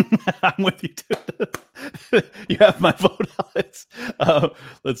 I'm with you too. You have my vote, Alex.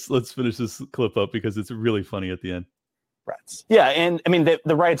 Let's finish this clip up because it's really funny at the end. Yeah, and I mean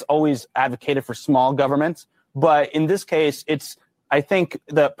the right's always advocated for small government, but in this case, I think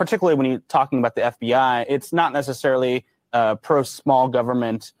particularly when you're talking about the FBI, it's not necessarily a pro small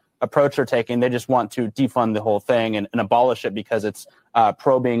government approach they're taking. They just want to defund the whole thing and abolish it because it's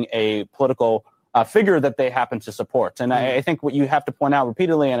probing a political figure that they happen to support. And I think what you have to point out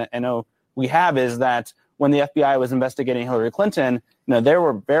repeatedly, and I know we have, is that when the FBI was investigating Hillary Clinton, they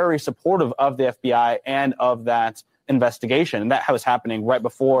were very supportive of the FBI and of that investigation. And that was happening right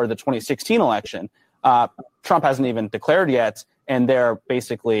before the 2016 election. Trump hasn't even declared yet, and they're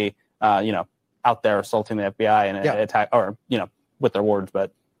basically, out there assaulting the FBI and attack, or, with their words,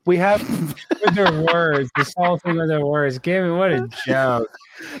 but. We have with their words, assaulting with their words. What a joke.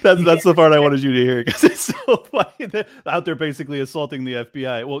 That's the part I wanted you to hear because it's so funny. They're out there basically assaulting the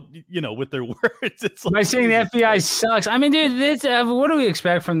FBI. Well, with their words. It's like, by saying the FBI sucks. I mean, dude, what do we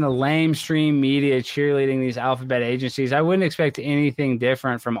expect from the lamestream media cheerleading these alphabet agencies? I wouldn't expect anything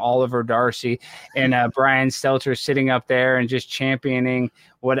different from Oliver Darcy and Brian Stelter sitting up there and just championing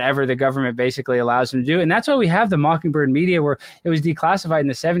whatever the government basically allows them to do. And that's why we have the Mockingbird media, where it was declassified in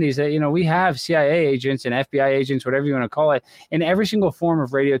the 70s that, we have CIA agents and FBI agents, whatever you want to call it, in every single form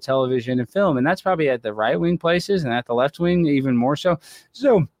of radio, television, and film. And that's probably at the right-wing places and at the left-wing even more so.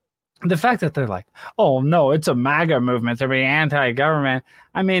 So the fact that they're like, oh, no, it's a MAGA movement, they're being anti-government.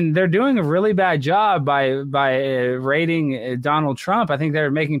 I mean, they're doing a really bad job by rating Donald Trump. I think they're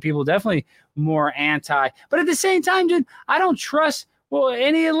making people definitely more anti. But at the same time, dude, I don't trust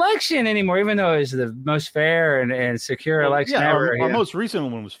any election anymore, even though it's the most fair and secure election ever. Our most recent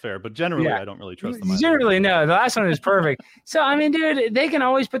one was fair, but generally, I don't really trust them. Generally, no. The last one is perfect. So, I mean, dude, they can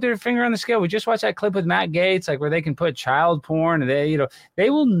always put their finger on the scale. We just watched that clip with Matt Gaetz, like where they can put child porn, and they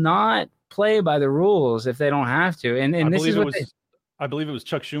will not play by the rules if they don't have to. And this is what I believe it was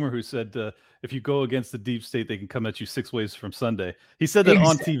Chuck Schumer who said, if you go against the deep state, they can come at you 6 ways from Sunday. He said that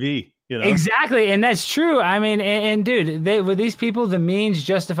on TV. You know? Exactly, and that's true. I mean, and dude, with these people, the means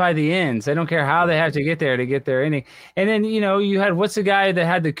justify the ends. They don't care how they have to get there ending. And then, you know, you had, what's the guy that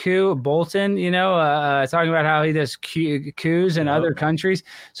had the coup, Bolton, you know, talking about how he does coups in other countries.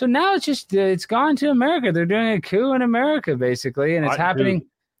 So now it's just, it's gone to America. They're doing a coup in America, basically, and it's happening. Dude.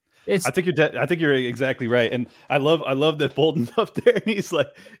 I think you're exactly right, and I love that Bolton up there. He's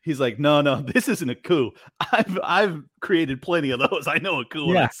like, no, this isn't a coup. I've created plenty of those. I know a coup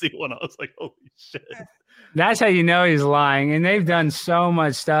when I see one. I was like, holy shit. That's how you know he's lying. And they've done so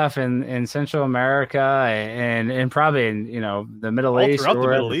much stuff in Central America and probably in, you know, the Middle East. Throughout the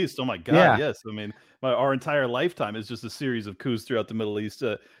Middle East. Oh my God, yes. I mean, our entire lifetime is just a series of coups throughout the Middle East,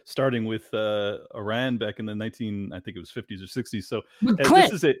 starting with Iran back in the 50s or 60s. So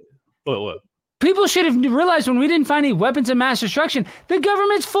this is it. What? People should have realized when we didn't find any weapons of mass destruction, the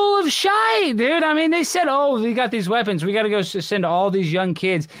government's full of shite, dude. I mean, they said, oh, we got these weapons. We got to go send all these young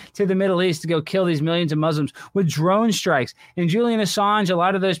kids to the Middle East to go kill these millions of Muslims with drone strikes. And Julian Assange, a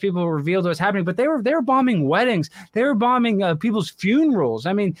lot of those people revealed what's happening, but they were bombing weddings. They were bombing people's funerals.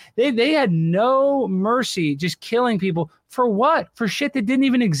 I mean, they had no mercy, just killing people for what? For shit that didn't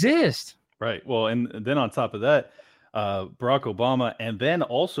even exist. Right. Well, and then on top of that, Barack Obama and then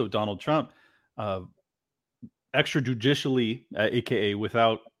also Donald Trump, extrajudicially, aka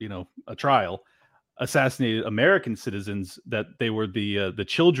without, you know, a trial, assassinated American citizens that they were the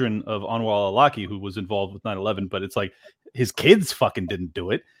children of Anwar al-Awlaki, who was involved with 9/11. But it's like his kids fucking didn't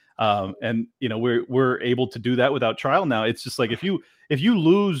do it, and you know we're able to do that without trial now. It's just like if you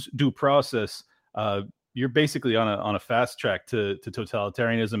lose due process, you're basically on a fast track to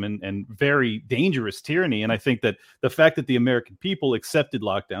totalitarianism and very dangerous tyranny. And I think that the fact that the American people accepted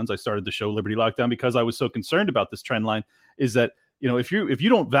lockdowns, I started the show Liberty Lockdown because I was so concerned about this trend line, is that, you know, if you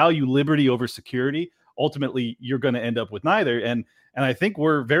don't value liberty over security, ultimately you're going to end up with neither. And I think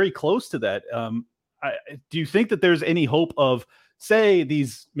we're very close to that. Do you think that there's any hope of, say,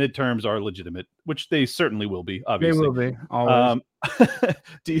 these midterms are legitimate, which they certainly will be, obviously. They will be, always.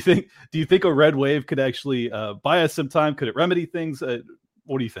 Do you think a red wave could actually buy us some time? Could it remedy things?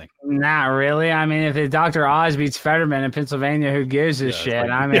 What do you think? Not really. I mean, if Dr. Oz beats Fetterman in Pennsylvania, who gives a shit?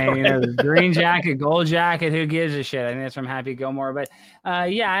 I mean, you know, green jacket, gold jacket, who gives a shit? I think that's from Happy Gilmore. But I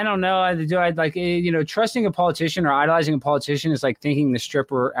don't know. I'd like, you know, trusting a politician or idolizing a politician is like thinking the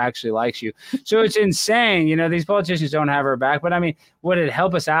stripper actually likes you. So it's insane. You know, these politicians don't have our back. But I mean, would it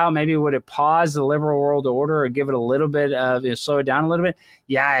help us out? Maybe would it pause the liberal world order or give it a little bit of, you know, slow it down a little bit?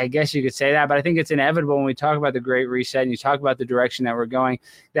 Yeah, I guess you could say that. But I think it's inevitable when we talk about the Great Reset and you talk about the direction that we're going,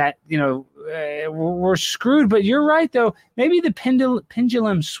 that, you know, we're screwed. But you're right, though. Maybe the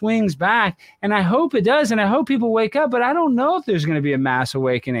pendulum swings back, and I hope it does, and I hope people wake up. But I don't know if there's going to be a mass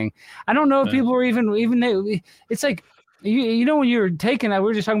awakening. I don't know if people are even. It's like, you know, when you're taking that, we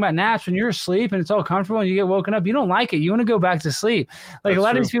were just talking about naps. When you're asleep and it's all comfortable and you get woken up, you don't like it. You want to go back to sleep. Like a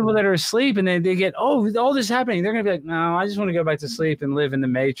lot of these people that are asleep and they get, oh, all this is happening. They're going to be like, no, I just want to go back to sleep and live in the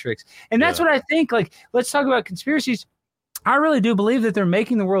Matrix. And that's what I think. Like, let's talk about conspiracies. I really do believe that they're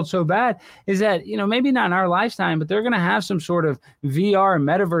making the world so bad is that, you know, maybe not in our lifetime, but they're going to have some sort of VR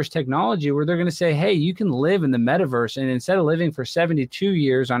metaverse technology where they're going to say, hey, you can live in the metaverse. And instead of living for 72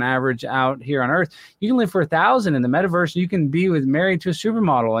 years on average out here on Earth, you can live for 1,000 in the metaverse. You can be married to a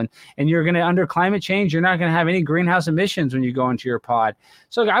supermodel and you're going to, under climate change, you're not going to have any greenhouse emissions when you go into your pod.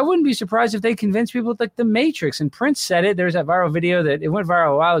 So I wouldn't be surprised if they convince people like the Matrix. And Prince said it. There's that viral video that it went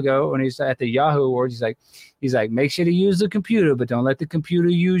viral a while ago when he's at the Yahoo Awards. He's like, make sure to use the computer, but don't let the computer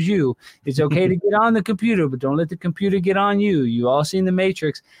use you. It's okay to get on the computer, but don't let the computer get on you. You all seen the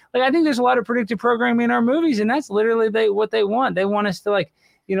Matrix. Like, I think there's a lot of predictive programming in our movies, and that's literally what they want. They want us to, like,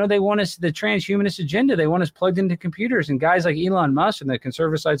 you know, they want us, the transhumanist agenda. They want us plugged into computers. And guys like Elon Musk and the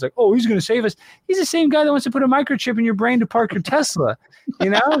conservative side's like, oh, he's going to save us. He's the same guy that wants to put a microchip in your brain to park your Tesla.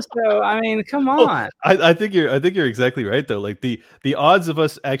 You know, so I mean, come on. I think you're exactly right, though. Like the odds of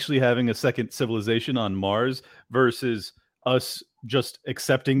us actually having a second civilization on Mars versus us just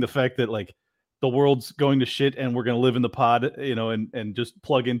accepting the fact that, like, the world's going to shit and we're going to live in the pod, you know, and just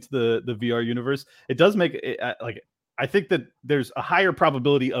plug into the VR universe. It does make it like, I think that there's a higher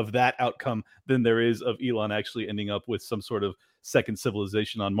probability of that outcome than there is of Elon actually ending up with some sort of second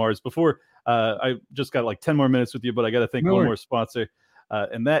civilization on Mars. Before, I just got like 10 more minutes with you, but I got to thank one more sponsor,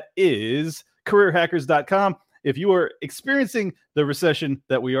 and that is careerhackers.com. If you are experiencing the recession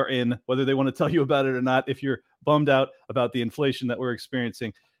that we are in, whether they want to tell you about it or not, if you're bummed out about the inflation that we're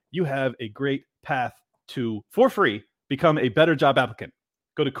experiencing, you have a great path to, for free, become a better job applicant.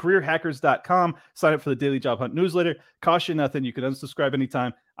 Go to careerhackers.com, sign up for the Daily Job Hunt newsletter. Cost you nothing. You can unsubscribe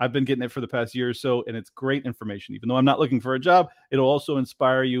anytime. I've been getting it for the past year or so, and it's great information. Even though I'm not looking for a job, it'll also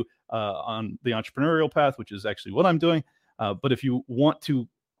inspire you on the entrepreneurial path, which is actually what I'm doing. But if you want to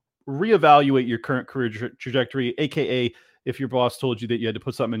reevaluate your current career trajectory, aka if your boss told you that you had to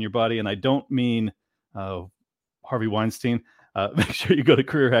put something in your body, and I don't mean Harvey Weinstein, make sure you go to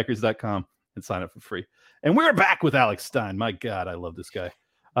careerhackers.com and sign up for free. And we're back with Alex Stein. My God, I love this guy.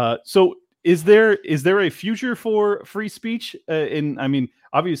 So is there a future for free speech? I mean,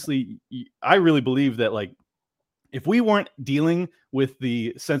 obviously, I really believe that, like, if we weren't dealing with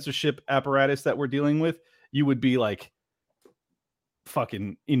the censorship apparatus that we're dealing with, you would be like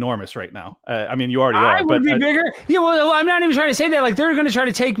fucking enormous right now. I mean, you already are. I would be bigger. Yeah, well, I'm not even trying to say that. Like, they're going to try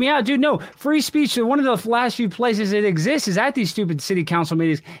to take me out, dude. No, free speech. One of the last few places it exists is at these stupid city council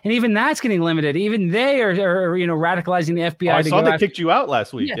meetings, and even that's getting limited. Even they are radicalizing the FBI. I saw they kicked you out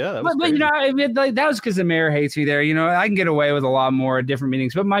last week. Yeah, that was but that was because the mayor hates me there. I can get away with a lot more at different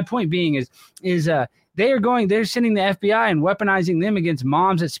meetings. But my point being is they're sending the FBI and weaponizing them against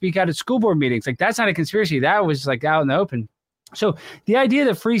moms that speak out at school board meetings. Like, that's not a conspiracy. That was like out in the open. So the idea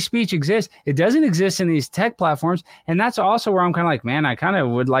that free speech exists, it doesn't exist in these tech platforms. And that's also where I'm kind of like, man, I kind of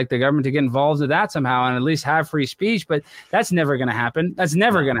would like the government to get involved with that somehow and at least have free speech. But that's never going to happen. That's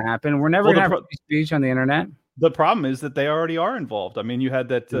never going to happen. We're never going to have free speech on the internet. The problem is that they already are involved. I mean, you had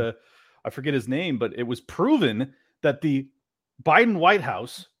that, I forget his name, but it was proven that the Biden White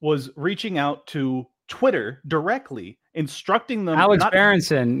House was reaching out to Twitter directly, instructing them. Alex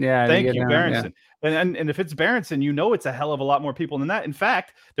Berenson. Yeah. Thank you, Berenson. Yeah. And if it's Berenson, it's a hell of a lot more people than that. In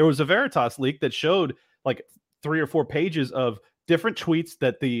fact, there was a Veritas leak that showed like 3 or 4 pages of different tweets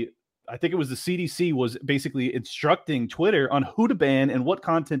that I think it was the CDC was basically instructing Twitter on who to ban and what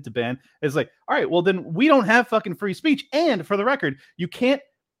content to ban. It's like, all right, well, then we don't have fucking free speech. And for the record, you can't,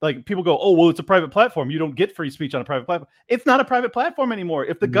 like, people go, oh, well, it's a private platform. You don't get free speech on a private platform. It's not a private platform anymore.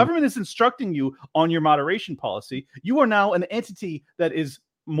 If the government is instructing you on your moderation policy, you are now an entity that is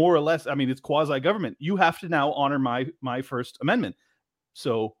more or less, I mean, it's quasi-government. You have to now honor my First Amendment.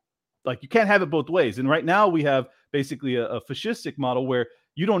 So, like, you can't have it both ways. And right now we have basically a fascistic model where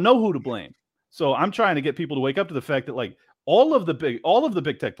you don't know who to blame. So I'm trying to get people to wake up to the fact that, like, all of the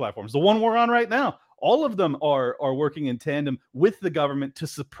big tech platforms, the one we're on right now, all of them are working in tandem with the government to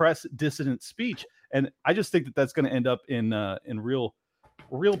suppress dissident speech. And I just think that that's going to end up in real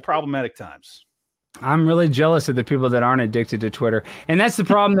problematic times. I'm really jealous of the people that aren't addicted to Twitter. And that's the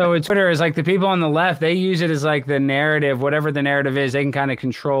problem, though, with Twitter is, like, the people on the left, they use it as like the narrative, whatever the narrative is, they can kind of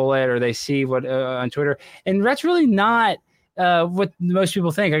control it, or they see what on Twitter. And that's really not what most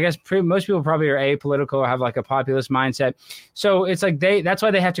people think. I guess most people probably are apolitical or have like a populist mindset. So it's like that's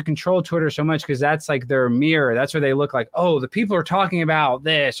why they have to control Twitter so much, because that's like their mirror. That's where they look like, oh, the people are talking about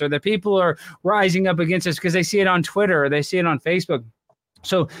this, or the people are rising up against us because they see it on Twitter or they see it on Facebook.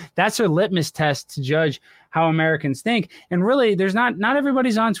 So that's a litmus test to judge how Americans think. And really, there's not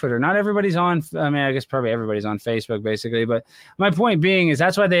everybody's on Twitter. Not everybody's on, I mean, I guess probably everybody's on Facebook, basically. But my point being is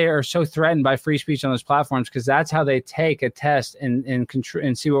that's why they are so threatened by free speech on those platforms, because that's how they take a test and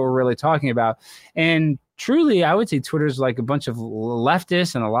see what we're really talking about. And truly, I would say Twitter's like a bunch of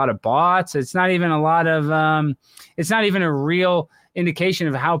leftists and a lot of bots. It's not even a lot of, it's not even a real indication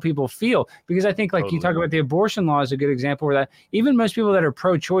of how people feel, because I think, like, totally. You talk about the abortion law is a good example where that even most people that are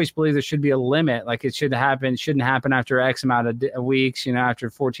pro-choice believe there should be a limit, like it shouldn't happen after X amount of weeks, after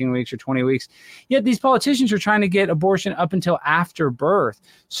 14 weeks or 20 weeks. Yet these politicians are trying to get abortion up until after birth.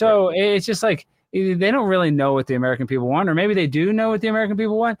 So right. It's just like they don't really know what the American people want, or maybe they do know what the American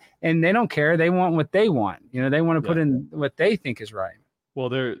people want and they don't care. They want what they want. They want to put in what they think is right. Well,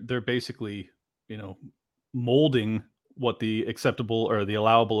 they're basically, molding what the acceptable or the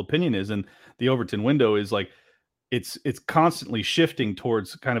allowable opinion is. And the Overton window is like, it's constantly shifting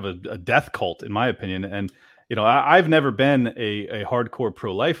towards kind of a death cult, in my opinion. And, I've never been a hardcore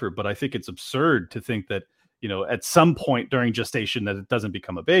pro-lifer, but I think it's absurd to think that, at some point during gestation that it doesn't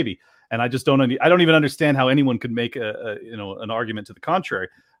become a baby. And I just don't even understand how anyone could make an argument to the contrary.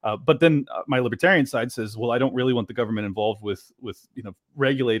 But then my libertarian side says, well, I don't really want the government involved with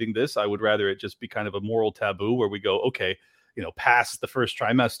regulating this. I would rather it just be kind of a moral taboo where we go, okay, past the first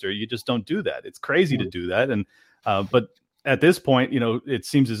trimester, you just don't do that. It's crazy to do that. And but at this point, it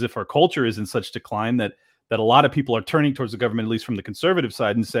seems as if our culture is in such decline that a lot of people are turning towards the government, at least from the conservative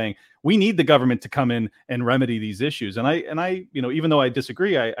side, and saying we need the government to come in and remedy these issues. And I even though I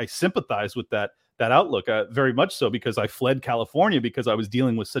disagree, I sympathize with that outlook very much so, because I fled California because I was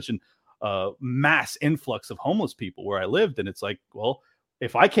dealing with such an mass influx of homeless people where I lived. And it's like, well,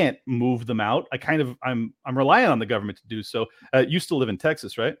 if I can't move them out, I'm relying on the government to do so. You still live in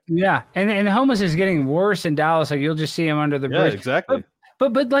Texas, right? Yeah, and the homeless is getting worse in Dallas. Like you'll just see them under the bridge. Yeah, exactly.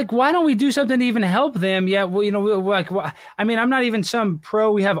 But like, why don't we do something to even help them? Yeah, well, I mean, I'm not even some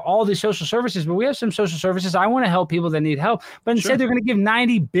pro. We have all these social services, but we have some social services. I want to help people that need help, but instead they're going to give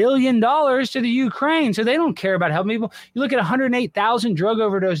 $90 billion to the Ukraine, so they don't care about helping people. You look at 108,000 drug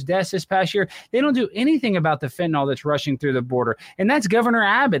overdose deaths this past year. They don't do anything about the fentanyl that's rushing through the border, and that's Governor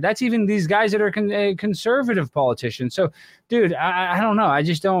Abbott. That's even these guys that are conservative politicians. So, dude, I don't know. I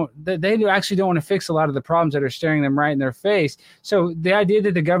just don't. They actually don't want to fix a lot of the problems that are staring them right in their face. So the idea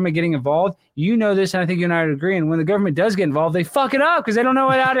that the government getting involved, you know this, and I think you and I would agree. And when the government does get involved, they fuck it up because they don't know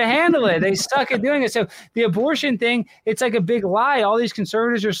how to handle it. They suck at doing it. So the abortion thing, it's like a big lie. All these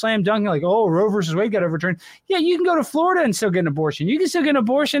conservatives are slam dunking like, oh, Roe versus Wade got overturned. Yeah, you can go to Florida and still get an abortion. You can still get an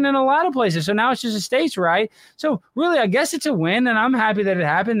abortion in a lot of places. So now it's just a state's right. So really, I guess it's a win, and I'm happy that it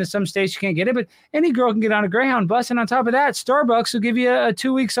happened. In some states you can't get it, but any girl can get on a Greyhound bus, and on top of that, Starbucks will give you a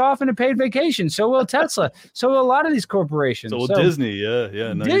 2 weeks off and a paid vacation. So will Tesla. So will a lot of these corporations. So will Disney.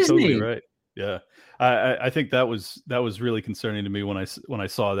 Yeah. No, Disney. You're totally right. Yeah. I think that was really concerning to me when I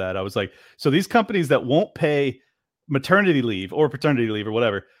saw that. I was like, so these companies that won't pay maternity leave or paternity leave or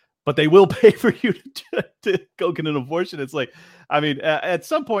whatever, but they will pay for you to go get an abortion. It's like, I mean, at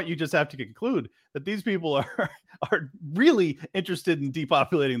some point you just have to conclude that these people are really interested in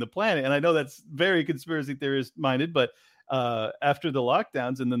depopulating the planet. And I know that's very conspiracy theorist minded, but after the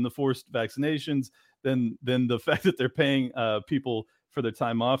lockdowns and then the forced vaccinations, then the fact that they're paying people for their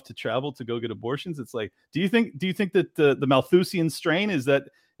time off to travel to go get abortions, it's like, do you think that the Malthusian strain is that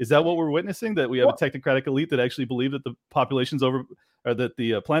what we're witnessing, that we have a technocratic elite that actually believe that the population's over, or that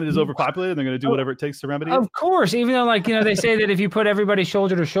the planet is overpopulated and they're going to do whatever it takes to remedy it? Of course, even though, like, they say that if you put everybody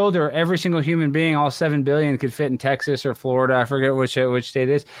shoulder to shoulder, every single human being, all 7 billion, could fit in Texas or Florida. I forget which state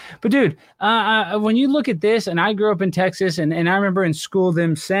it is. But dude, when you look at this, and I grew up in Texas, and I remember in school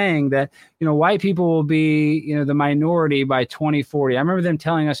them saying that, white people will be, the minority by 2040. I remember them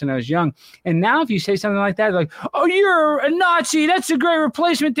telling us when I was young. And now if you say something like that, like, oh, you're a Nazi, that's a great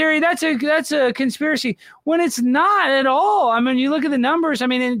replacement theory, that's a conspiracy, when it's not at all. I mean, you look at the numbers. I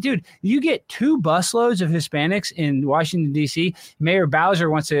mean, and dude, you get 2 busloads of Hispanics in Washington, D.C. Mayor Bowser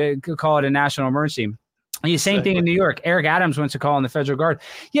wants to call it a national emergency. The same thing in New York. Eric Adams wants to call on the federal guard.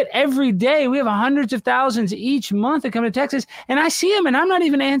 Yet every day we have hundreds of thousands each month that come to Texas, and I see them, and I'm not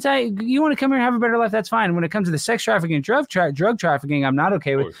even anti. You want to come here and have a better life? That's fine. When it comes to the sex trafficking and drug trafficking, I'm not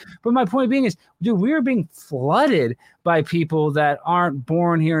okay with. But my point being is, dude, we are being flooded by people that aren't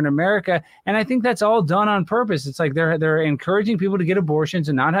born here in America, and I think that's all done on purpose. It's like they're encouraging people to get abortions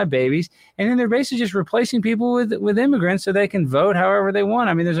and not have babies, and then they're basically just replacing people with immigrants so they can vote however they want.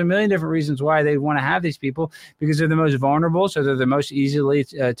 I mean, there's a million different reasons why they want to have these people, because they're the most vulnerable, so they're the most easily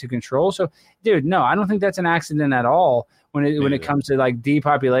to control. So, dude, no, I don't think that's an accident at all. When it comes to like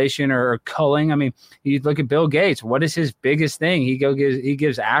depopulation or culling, I mean, you look at Bill Gates. What is his biggest thing? He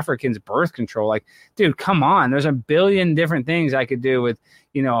gives Africans birth control. Like, dude, come on. There's a billion different things I could do with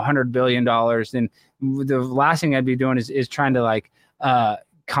 $100 billion. And the last thing I'd be doing is trying to like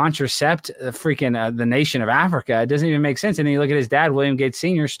contracept the nation of Africa. It doesn't even make sense. And then you look at his dad, William Gates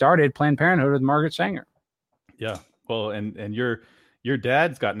Sr., started Planned Parenthood with Margaret Sanger. Yeah, well, and your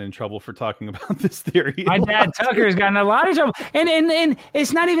dad's gotten in trouble for talking about this theory. My dad Tucker has gotten a lot of trouble, and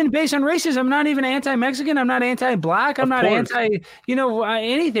it's not even based on racism. I'm not even anti-Mexican. I'm not anti-black. I'm not anti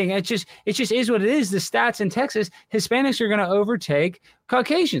anything. It just is what it is. The stats in Texas, Hispanics are going to overtake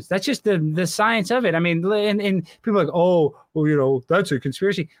Caucasians. That's just the science of it. I mean, and people are like, oh, well, that's a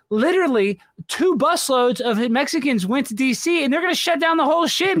conspiracy. Literally, 2 busloads of Mexicans went to D.C. and they're going to shut down the whole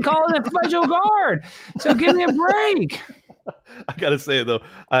shit and call it the federal guard. So give me a break. I gotta say though,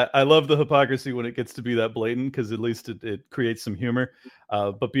 I love the hypocrisy when it gets to be that blatant, because at least it creates some humor.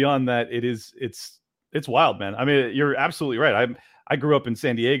 But beyond that, it's wild, man. I mean, you're absolutely right. I grew up in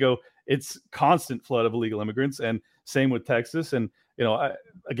San Diego. It's constant flood of illegal immigrants, and same with Texas. And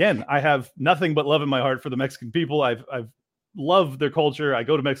I have nothing but love in my heart for the Mexican people. I've loved their culture. I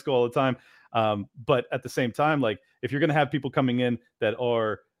go to Mexico all the time. But at the same time, like, if you're gonna have people coming in that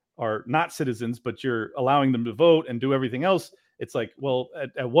are not citizens, but you're allowing them to vote and do everything else, it's like, well,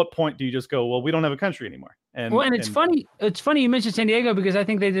 at what point do you just go, well, we don't have a country anymore? And it's funny you mentioned San Diego, because I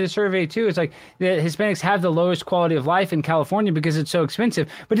think they did a survey too. It's like the Hispanics have the lowest quality of life in California because it's so expensive.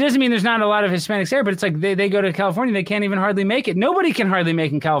 But it doesn't mean there's not a lot of Hispanics there. But it's like they go to California, they can't even hardly make it. Nobody can hardly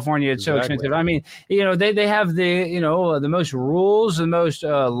make in California. It's so expensive. I mean, they have the most rules, the most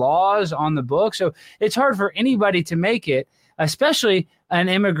laws on the book. So it's hard for anybody to make it, especially an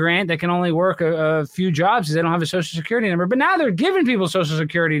immigrant that can only work a few jobs because they don't have a social security number. But now they're giving people social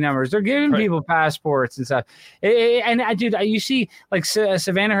security numbers. They're giving people passports and stuff. Dude, you see like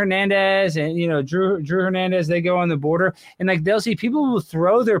Savannah Hernandez and, Drew Hernandez, they go on the border and like they'll see people who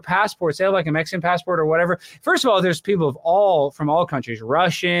throw their passports. They have like a Mexican passport or whatever. First of all, there's people from all countries,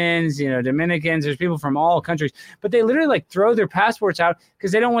 Russians, Dominicans, there's people from all countries, but they literally like throw their passports out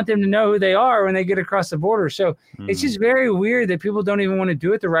because they don't want them to know who they are when they get across the border. So it's just very weird that people don't even want to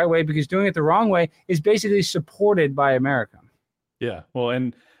do it the right way, because doing it the wrong way is basically supported by America. Yeah. Well,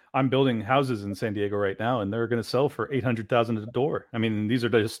 and I'm building houses in San Diego right now, and they're going to sell for $800,000 a door. I mean, these are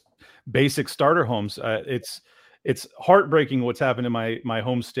just basic starter homes. It's heartbreaking what's happened in my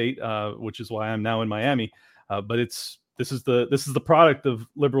home state, which is why I'm now in Miami. But this is the product of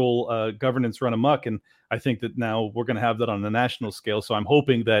liberal governance run amok, and I think that now we're going to have that on a national scale. So I'm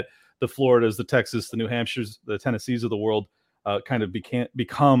hoping that the Floridas, the Texas, the New Hampshires, the Tennessees of the world kind of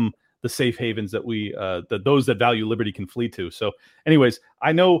become the safe havens that that those that value liberty can flee to. So, anyways,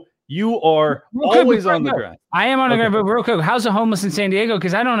 I know you are always on the ground. I am on the ground, but real quick, how's the homeless in San Diego?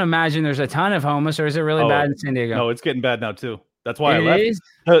 Because I don't imagine there's a ton of homeless, or is it really bad in San Diego? No, it's getting bad now too. That's why I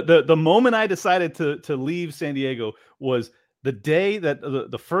left. The moment I decided to leave San Diego was the day that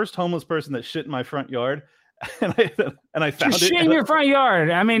the first homeless person that shit in my front yard. And I found shit in your front yard.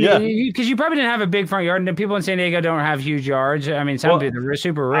 I mean, because you probably didn't have a big front yard, and people in San Diego don't have huge yards. I mean, some people are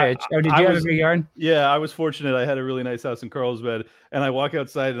super rich. Did you have a big yard? Yeah, I was fortunate. I had a really nice house in Carlsbad, and I walk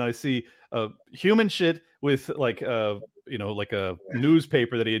outside and I see human shit with like a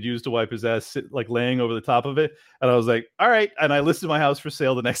newspaper that he had used to wipe his ass, like laying over the top of it. And I was like, all right. And I listed my house for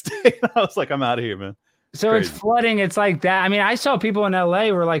sale the next day. And I was like, I'm out of here, man. So it's flooding. It's like that. I mean, I saw people in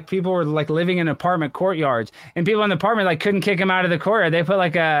LA where people were like living in apartment courtyards, and people in the apartment like couldn't kick them out of the courtyard. They put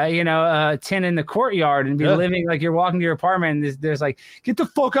like a tent in the courtyard and be living like you're walking to your apartment, and there's like, get the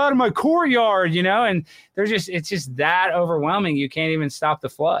fuck out of my courtyard, and it's just that overwhelming. You can't even stop the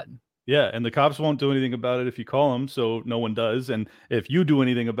flood. Yeah, and the cops won't do anything about it if you call them, so no one does. And if you do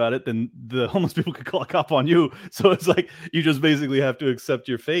anything about it, then the homeless people could call a cop on you. So it's like you just basically have to accept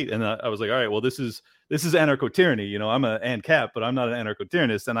your fate. And I was like, all right, well, this is anarcho-tyranny. I'm an ANCAP, but I'm not an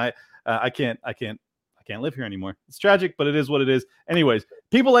anarcho-tyrannist, and I can't live here anymore. It's tragic, but it is what it is. Anyways,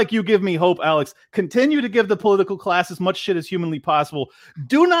 people like you give me hope, Alex. Continue to give the political class as much shit as humanly possible.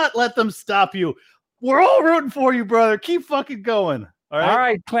 Do not let them stop you. We're all rooting for you, brother. Keep fucking going. All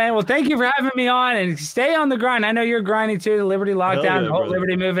right, Clint. Well, thank you for having me on, and stay on the grind. I know you're grinding too, the Liberty Lockdown, the whole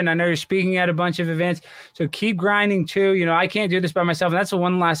Liberty movement. I know you're speaking at a bunch of events, so keep grinding too. I can't do this by myself, and that's the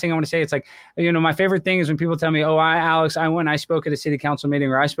one last thing I want to say. It's like, my favorite thing is when people tell me, oh, Alex, I went and I spoke at a city council meeting,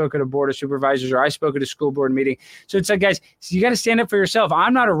 or I spoke at a board of supervisors, or I spoke at a school board meeting. So it's like, guys, you got to stand up for yourself.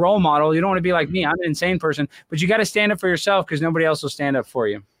 I'm not a role model. You don't want to be like me. I'm an insane person, but you got to stand up for yourself, because nobody else will stand up for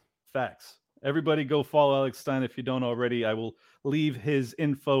you. Facts. Everybody go follow Alex Stein if you don't already. I will leave his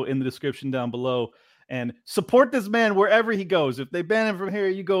info in the description down below, and support this man wherever he goes. If they ban him from here,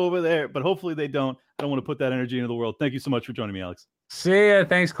 you go over there, but hopefully they don't. I don't want to put that energy into the world. Thank you so much for joining me, Alex. See ya.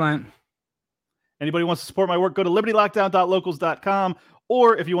 Thanks, Clint. Anybody wants to support my work, go to libertylockdown.locals.com,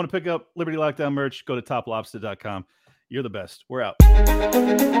 or if you want to pick up Liberty Lockdown merch, go to toplobster.com. You're the best. We're out.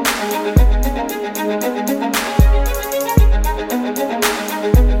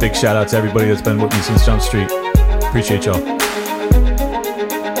 Big shout out to everybody that's been with me since Jump Street. Appreciate y'all.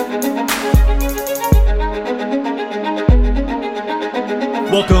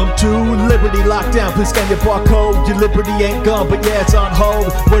 Welcome to Liberty Lockdown. Please scan your barcode. Your liberty ain't gone, but yeah, it's on hold.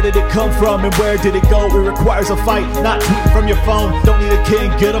 Where did it come from and where did it go? It requires a fight, not tweeting from your phone. Don't need a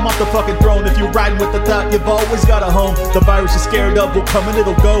king, get him off the fucking throne. If you're riding with the thought, you've always got a home. The virus you're scared of will come and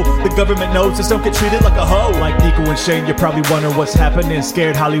it'll go. The government knows, just don't get treated like a hoe. Like Nico and Shane, you're probably wondering what's happening.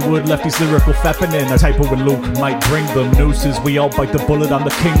 Scared Hollywood lefties lyrical fappening. A typo with Luke might bring the nooses. We all bite the bullet, I'm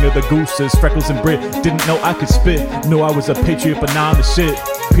the king of the gooses. Freckles and Brit didn't know I could spit. Knew I was a patriot, but now I'm the shit.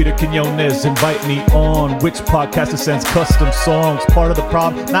 Peter Quinones, invite me on. Which podcaster sends custom songs? Part of the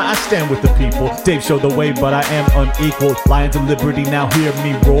problem? Nah, I stand with the people. Dave showed the way, but I am unequal. Lions of Liberty, now hear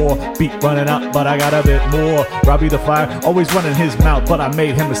me roar. Beat running out, but I got a bit more. Robbie the Fire, always running his mouth, but I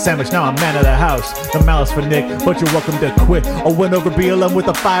made him a sandwich, now I'm man of the house. The malice for Nick, but you're welcome to quit. I went over BLM with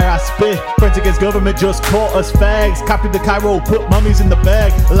the fire I spit. Friends against government just call us fags. Copied the Cairo, put mummies in the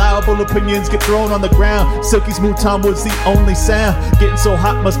bag. Liable opinions get thrown on the ground. Silky smooth Tom was the only sound. Getting so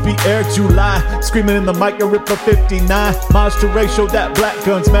hot Must be Air July. Screaming in the mic, a rip for 59. March to ratio that black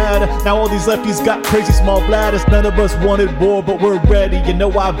guns matter. Now all these lefties got crazy small bladders. None of us wanted war, but we're ready. You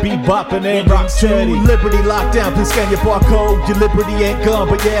know I be bopping and rock steady. Liberty lockdown, please scan your barcode. Your liberty ain't gone,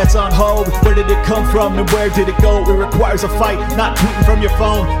 but yeah, it's on hold. Where did it come from and where did it go? It requires a fight, not tweeting from your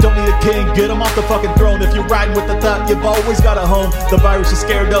phone. Don't need a king, get him off the fucking throne. If you're riding with the thought, you've always got a home. The virus is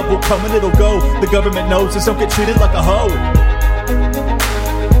scared of will come and it'll go. The government knows this, don't get treated like a hoe.